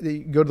they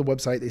go to the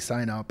website, they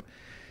sign up,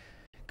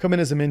 come in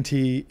as a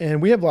mentee,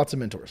 and we have lots of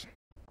mentors.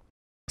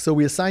 So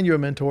we assign you a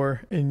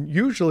mentor, and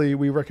usually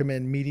we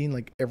recommend meeting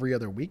like every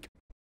other week.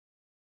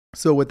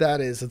 So what that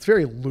is, it's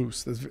very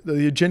loose.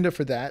 The agenda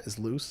for that is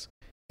loose.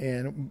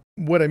 And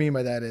what I mean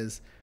by that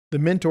is the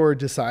mentor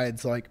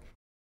decides like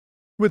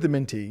with the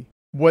mentee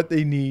what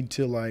they need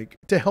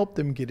to help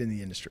them get in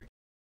the industry.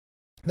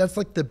 That's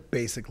like the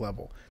basic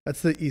level.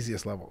 That's the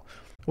easiest level.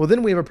 Well,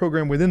 then we have a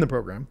program within the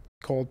program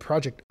called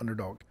Project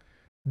Underdog.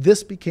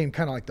 This became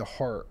kind of like the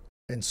heart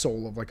and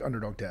soul of like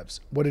Underdog Devs.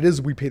 What it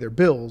is, we pay their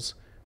bills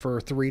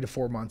for 3 to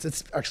 4 months.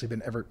 It's actually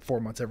been 4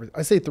 months.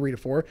 I say 3 to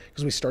 4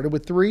 because we started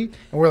with 3 and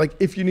we're like,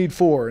 if you need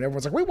 4, and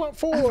everyone's like, we want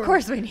 4. Of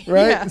course we need,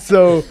 right? Yeah.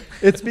 So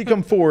it's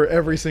become 4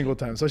 every single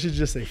time. So I should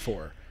just say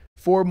 4.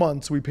 4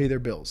 months we pay their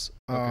bills.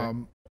 Okay.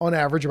 On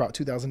average, about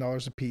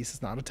 $2,000 a piece.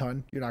 It's not a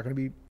ton. You're not going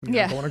to be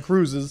going on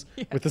cruises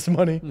with this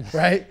money,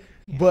 right?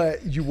 Yeah.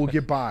 But you will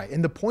get by.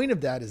 And the point of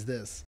that is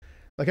this.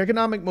 Like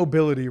economic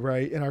mobility,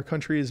 right, in our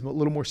country is a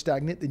little more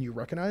stagnant than you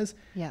recognize.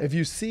 Yeah.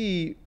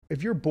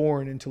 If you're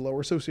born into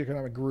lower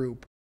socioeconomic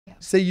group,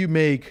 say you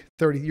make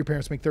 30, your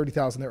parents make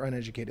 30,000, they're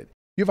uneducated.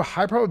 You have a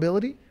high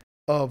probability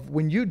of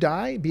when you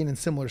die being in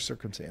similar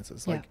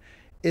circumstances. Like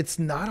it's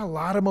not a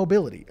lot of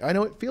mobility. I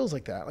know it feels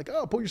like that. Like,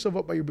 oh, pull yourself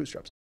up by your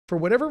bootstraps. For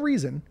whatever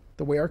reason,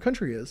 the way our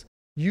country is,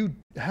 you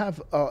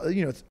have,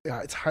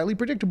 it's highly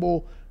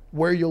predictable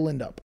where you'll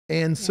end up.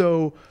 And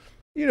so,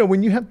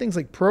 when you have things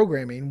like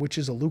programming, which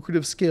is a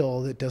lucrative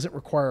skill that doesn't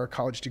require a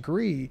college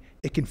degree,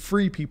 it can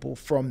free people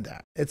from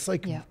that. It's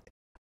like,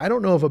 I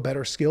don't know of a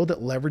better skill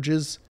that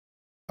leverages,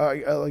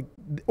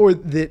 or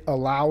that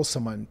allows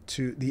someone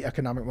to the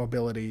economic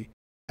mobility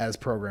as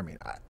programming.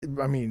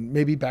 I mean,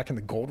 maybe back in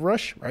the gold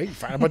rush, right? You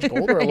find a bunch of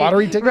gold or a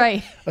lottery ticket.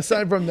 Right.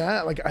 Aside from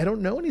that, like I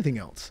don't know anything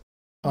else.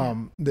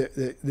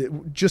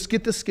 That just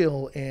get the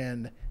skill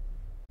and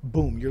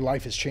boom, your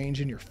life has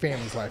changed and your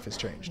family's life has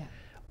changed.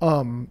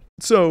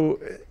 So,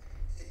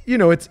 you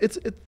know,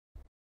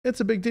 it's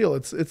a big deal.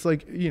 It's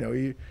like, you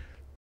know,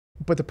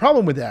 but the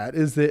problem with that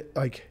is that,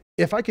 like,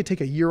 if I could take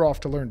a year off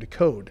to learn to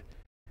code,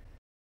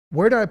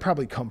 where do I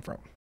probably come from?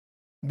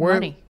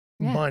 Money.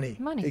 Money.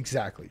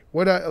 Exactly.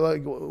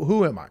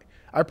 Who am I?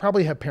 I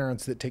probably have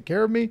parents that take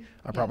care of me.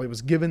 I probably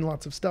was given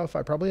lots of stuff.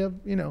 I probably have,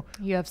 you know.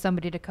 You have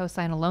somebody to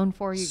co-sign a loan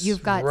for you.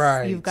 You've got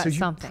so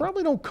something. You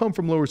probably don't come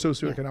from lower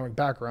socioeconomic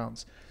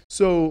backgrounds.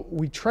 So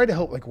we try to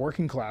help like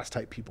working class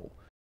type people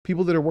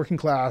that are working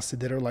class,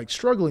 that are like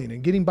struggling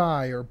and getting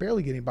by or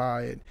barely getting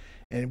by.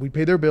 And we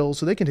pay their bills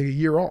so they can take a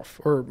year off,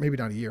 or maybe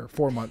not a year,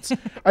 4 months.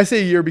 I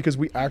say a year because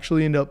we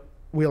actually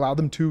we allow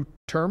them 2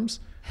 terms.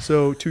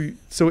 So it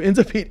ends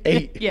up being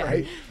 8,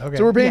 right? Okay.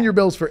 So we're paying your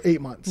bills for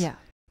 8 months. Yeah.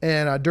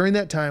 And during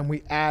that time,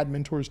 we add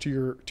mentors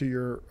to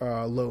your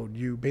load.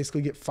 You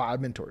basically get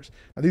 5 mentors.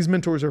 Now, these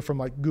mentors are from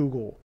like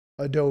Google,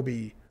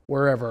 Adobe,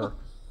 wherever,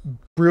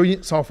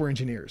 brilliant software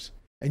engineers.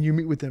 And you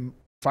meet with them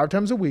 5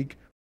 times a week,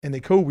 and they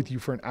code with you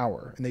for an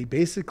hour. And they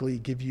basically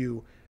give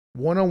you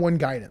one-on-one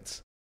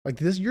guidance. Like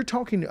this, you're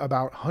talking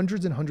about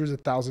hundreds and hundreds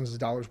of thousands of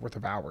dollars worth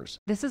of hours.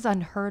 This is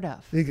unheard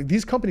of.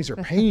 These companies are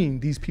paying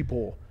these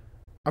people.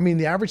 I mean,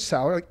 the average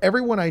salary, like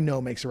everyone I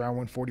know makes around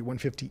 140,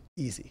 150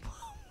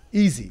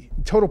 easy.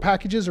 Total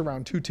packages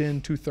around 210,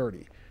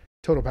 230.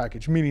 Total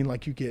package, meaning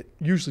like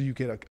usually you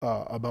get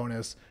a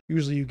bonus.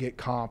 Usually you get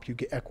comp, you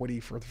get equity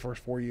for the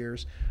first 4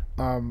 years.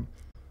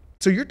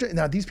 So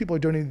now these people are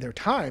donating their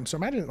time. So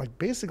imagine like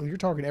basically you're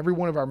talking every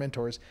one of our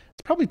mentors,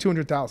 it's probably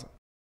 200,000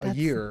 a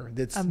year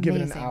that's amazing.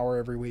 Given an hour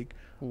every week.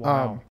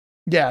 Wow.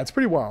 Yeah, it's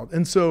pretty wild.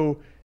 And so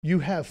you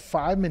have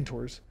 5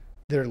 mentors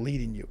that are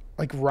leading you.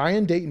 Like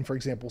Ryan Dayton, for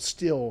example,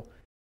 still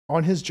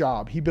on his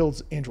job, he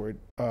builds Android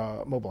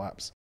mobile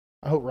apps.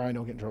 I hope Ryan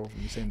don't get in trouble for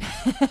me saying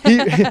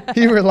that.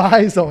 He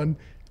relies on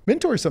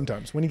mentors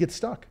sometimes when he gets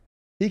stuck.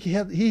 He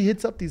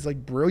hits up these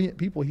like brilliant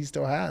people he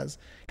still has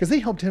because they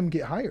helped him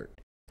get hired.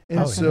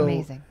 And so,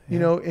 amazing. You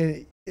know,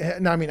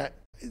 and I mean,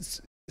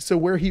 so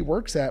where he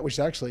works at, which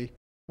actually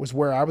was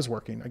where I was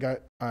working.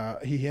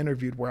 He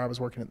interviewed where I was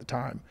working at the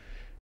time,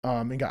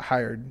 and got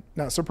hired.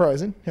 Not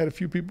surprising. Had a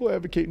few people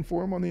advocating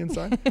for him on the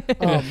inside.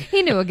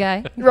 He knew a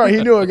guy. Right,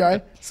 he knew a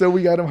guy. So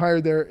we got him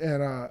hired there,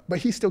 and but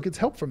he still gets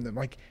help from them.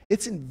 Like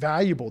it's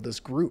invaluable. This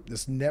group,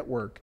 this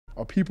network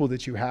of people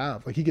that you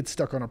have. Like he gets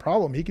stuck on a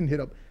problem, he can hit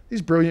up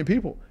these brilliant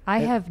people. I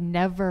have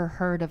never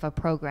heard of a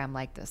program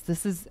like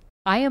this.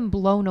 I am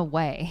blown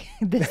away.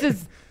 This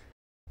is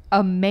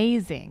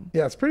amazing.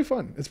 Yeah, it's pretty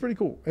fun. It's pretty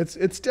cool.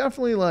 It's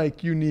definitely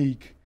like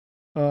unique.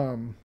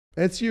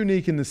 It's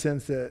unique in the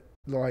sense that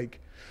like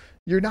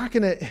you're not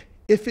gonna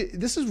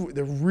this is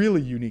the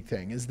really unique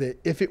thing is that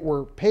if it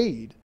were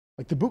paid,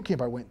 like the boot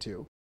camp I went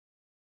to,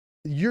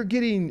 you're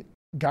getting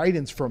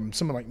guidance from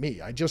someone like me.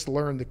 I just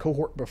learned the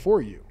cohort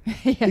before you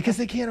because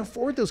they can't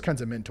afford those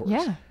kinds of mentors.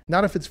 Yeah.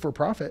 Not if it's for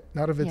profit,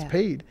 not if it's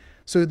paid.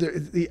 So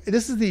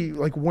this is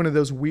like one of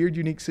those weird,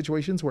 unique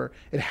situations where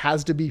it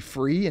has to be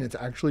free and it's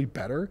actually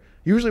better.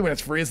 Usually when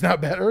it's free, it's not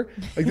better.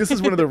 Like this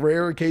is one of the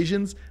rare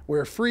occasions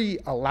where free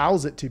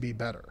allows it to be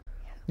better.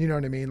 You know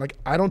what I mean? Like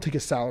I don't take a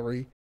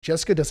salary.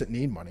 Jessica doesn't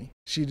need money.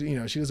 She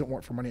doesn't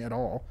work for money at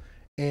all.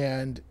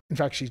 And in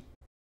fact, she,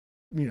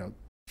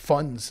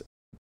 funds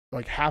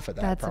like half of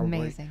that. That's probably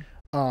amazing.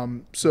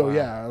 So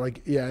wow.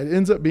 It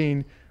ends up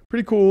being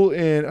pretty cool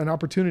and an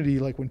opportunity.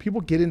 Like when people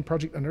get in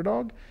Project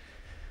Underdog,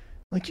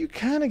 like you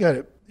kind of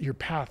got your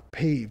path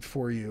paved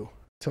for you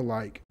to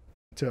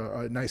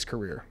a nice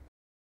career.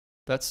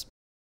 That's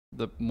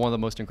one of the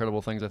most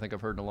incredible things I think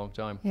I've heard in a long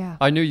time. Yeah.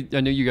 I knew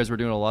you guys were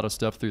doing a lot of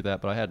stuff through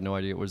that, but I had no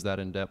idea it was that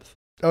in depth.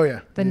 Oh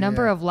yeah. The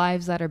number of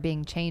lives that are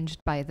being changed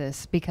by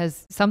this,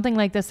 because something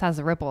like this has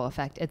a ripple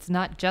effect. It's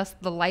not just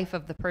the life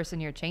of the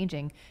person you're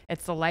changing.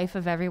 It's the life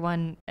of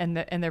everyone in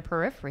their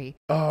periphery.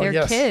 Oh,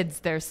 their kids,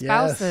 their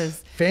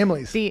spouses,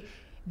 families.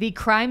 The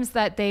crimes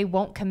that they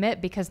won't commit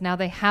because now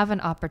they have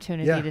an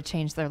opportunity to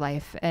change their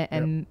life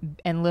and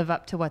live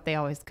up to what they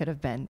always could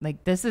have been.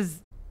 Like this is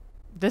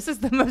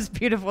the most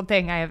beautiful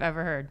thing I have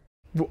ever heard.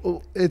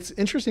 Well, it's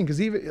interesting because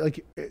even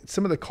like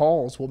some of the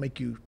calls will make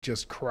you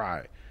just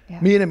cry. Yeah.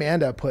 Me and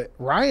Amanda put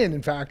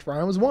Ryan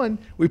was one.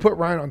 We put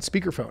Ryan on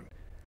speakerphone.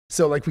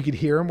 So like we could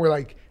hear him. We're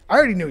like, I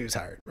already knew he was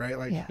hired, right?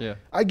 Like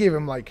I gave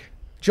him like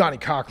Johnny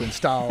Cochran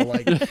style,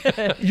 like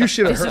you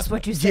should have heard. This is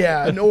what you said.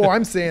 Yeah, no,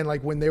 I'm saying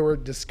like when they were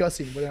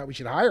discussing whether or not we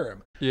should hire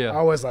him. Yeah.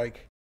 I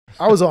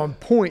was on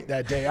point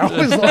that day. I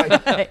was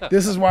like,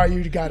 this is why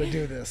you got to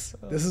do this.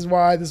 This is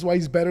why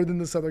he's better than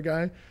this other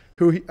guy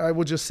who I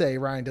will just say,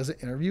 Ryan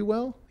doesn't interview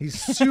well.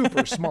 He's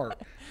super smart,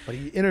 but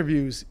he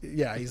interviews.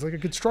 Yeah. He's like a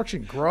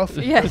construction gruff.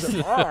 Yes.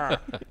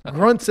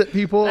 Grunts at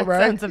people, that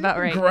right? Sounds about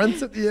right.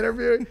 Grunts at the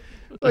interview.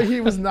 Like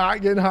he was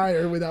not getting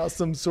hired without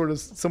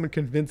someone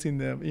convincing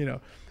them,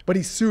 but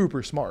he's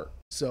super smart.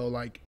 So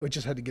like, we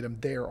just had to get him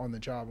there on the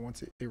job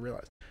once they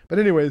realized. But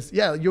anyways,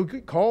 yeah, you'll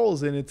get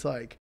calls and it's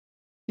like,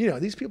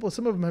 these people,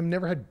 some of them have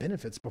never had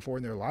benefits before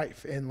in their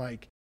life. And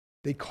like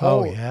they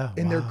call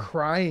and they're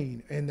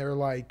crying and they're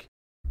like,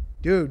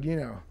 dude,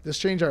 this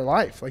changed our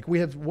life. Like we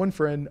have one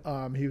friend,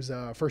 he was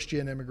a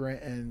first-gen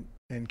immigrant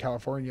in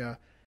California.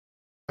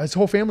 His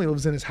whole family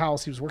lives in his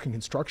house. He was working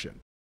construction.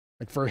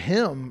 Like for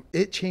him,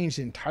 it changed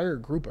the entire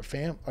group of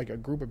a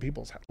group of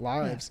people's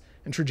lives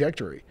and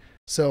trajectory.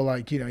 So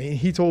like,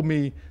 he told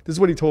me, this is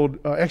what he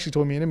actually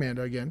told me and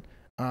Amanda again,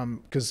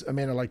 because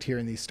Amanda liked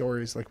hearing these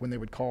stories, like when they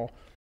would call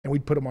and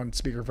we'd put them on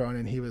speakerphone,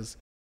 and he was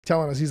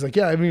telling us, he's like,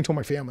 yeah, I haven't even told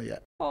my family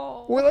yet.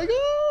 Oh. We're like,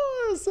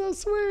 oh, that's so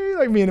sweet.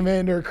 Like me and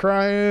Amanda are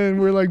crying.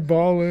 We're like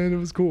bawling. It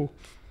was cool.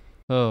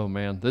 Oh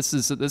man, this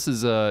is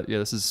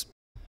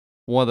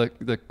one of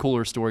the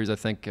cooler stories I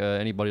think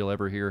anybody will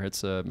ever hear.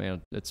 It's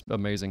it's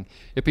amazing.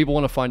 If people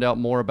want to find out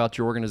more about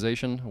your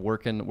organization, where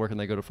can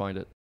they go to find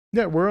it?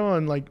 Yeah, we're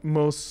on like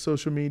most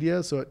social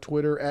media. So at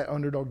Twitter at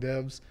Underdog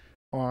Devs.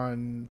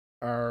 On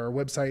our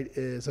website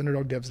is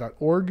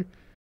underdogdevs.org.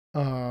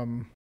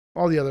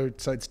 All the other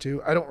sites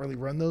too. I don't really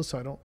run those,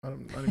 so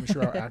I'm not even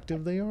sure how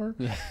active they are.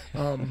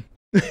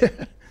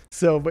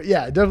 So, but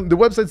yeah, definitely the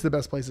website's the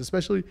best place,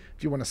 especially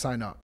if you want to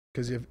sign up,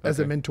 because as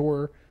a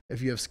mentor,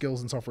 if you have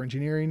skills in software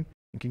engineering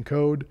and can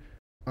code,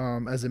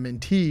 as a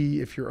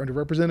mentee, if you're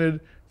underrepresented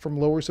from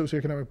lower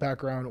socioeconomic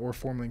background or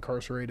formerly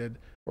incarcerated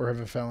or have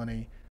a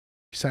felony,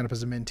 you sign up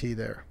as a mentee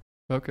there.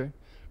 Okay.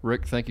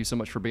 Rick, thank you so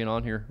much for being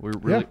on here. We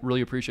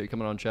really appreciate you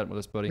coming on and chatting with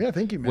us, buddy. Yeah,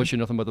 thank you, man. Wish you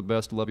nothing but the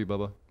best. Love you,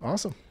 Bubba.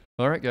 Awesome.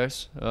 All right,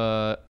 guys.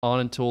 On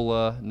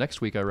until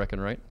next week, I reckon,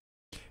 right?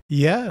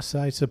 Yes,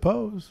 I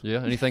suppose.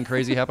 Yeah. Anything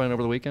crazy happening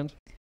over the weekend?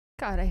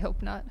 God, I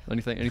hope not.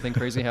 Anything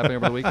crazy happening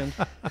over the weekend?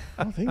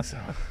 I don't think so.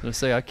 I'm gonna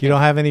say I can't. You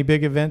don't have any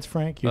big events,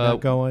 Frank? You're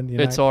not going?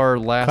 It's our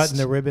last cutting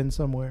the ribbon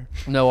somewhere?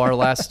 No, our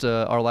last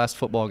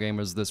football game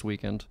is this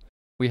weekend.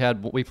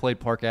 We played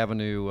Park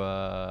Avenue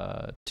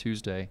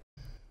Tuesday.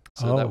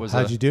 So that was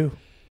how'd you do?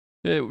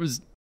 It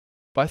was.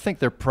 I think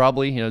they're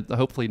probably,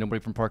 hopefully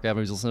nobody from Park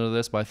Avenue is listening to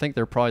this, but I think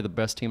they're probably the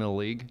best team in the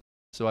league.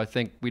 So I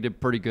think we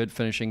did pretty good,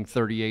 finishing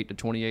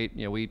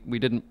 38-28. We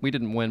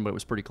didn't win, but it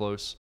was pretty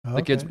close.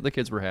 Okay. The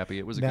kids were happy.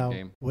 It was a good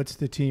game. What's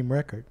the team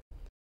record?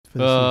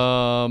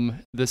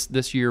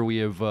 This year we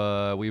have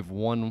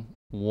won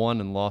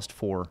 1 and lost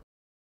 4.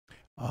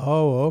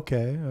 Oh,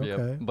 okay.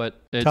 Yeah, but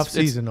tough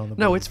season on the board.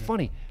 No, it's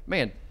funny,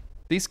 man.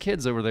 These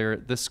kids over there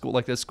at this school,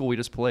 like this school we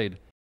just played,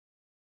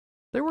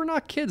 they were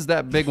not kids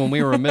that big when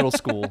we were in middle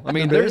school. I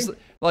mean, there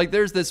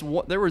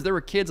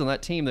were kids on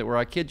that team that were,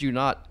 I kid you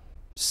not,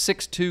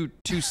 6'2",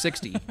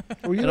 260.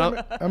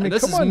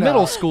 This is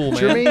middle school,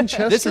 man. Jermaine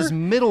Chester? This is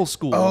middle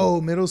school.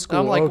 Oh, middle school.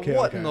 And I'm like,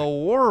 what in the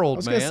world, man? I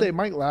was going to say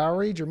Mike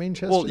Lowry, Jermaine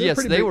Chester. Well,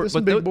 yes, they were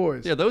some big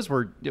boys. Yeah, those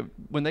were,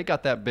 when they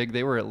got that big,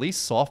 they were at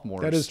least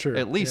sophomores. That is true.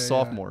 At least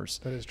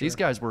sophomores. That is true. These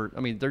guys were,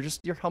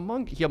 you're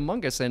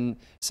humongous in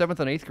 7th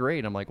and 8th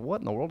grade. I'm like,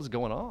 what in the world is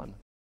going on?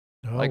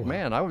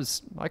 Man,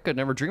 I could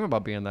never dream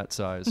about being that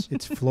size.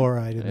 It's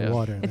fluoride in the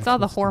water. It's all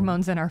the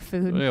hormones in our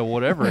food. Yeah,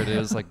 whatever it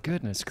is. Like,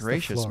 goodness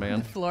gracious,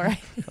 man. Fluoride.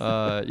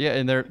 Yeah,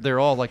 and they're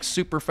all like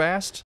super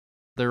fast.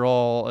 They're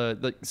all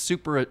like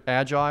super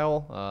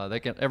agile.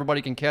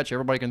 Everybody can catch,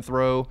 everybody can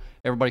throw,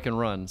 everybody can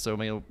run. So I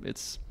mean,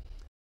 it's.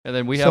 And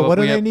then we have. So what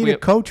do they need a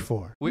coach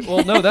for?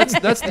 Well, no, that's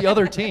the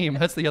other team.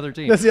 That's the other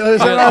team. That's the other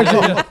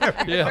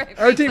team. Yeah.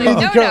 Our team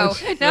needs a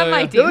coach. No, not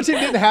my team. The other team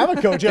didn't have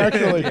a coach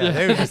actually.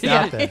 They were just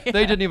out there.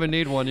 They didn't even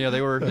need one. Yeah, they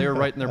were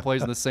writing their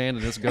plays in the sand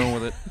and just going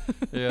with it.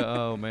 Yeah.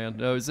 Oh man.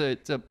 No, it's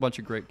a bunch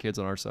of great kids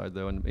on our side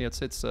though, and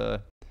it's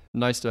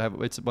nice to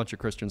have. It's a bunch of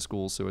Christian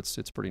schools, so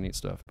it's pretty neat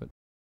stuff. But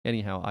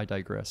anyhow, I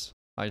digress.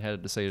 I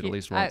had to say it at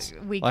least once.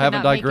 I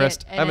haven't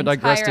digressed. I haven't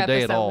digressed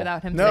today at all.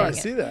 No, I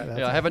see that.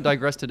 Yeah, I haven't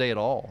digressed today at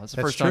all. That's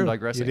the first time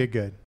digressing. You did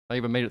good. I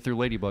even made it through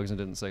Ladybugs and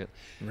didn't say it.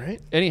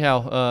 Right.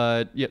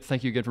 Anyhow,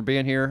 thank you again for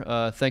being here.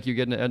 Thank you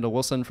again to Edna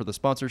Wilson for the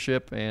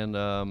sponsorship. And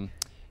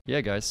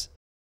guys,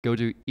 go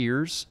to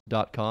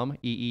EEARSS.com,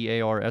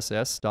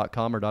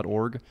 EEARSS.com or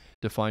 .org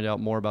to find out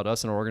more about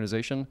us and our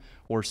organization,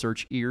 or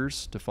search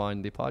EEARSS to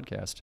find the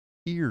podcast.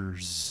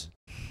 EEARSS.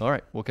 All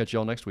right, we'll catch you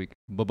all next week.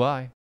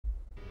 Bye-bye.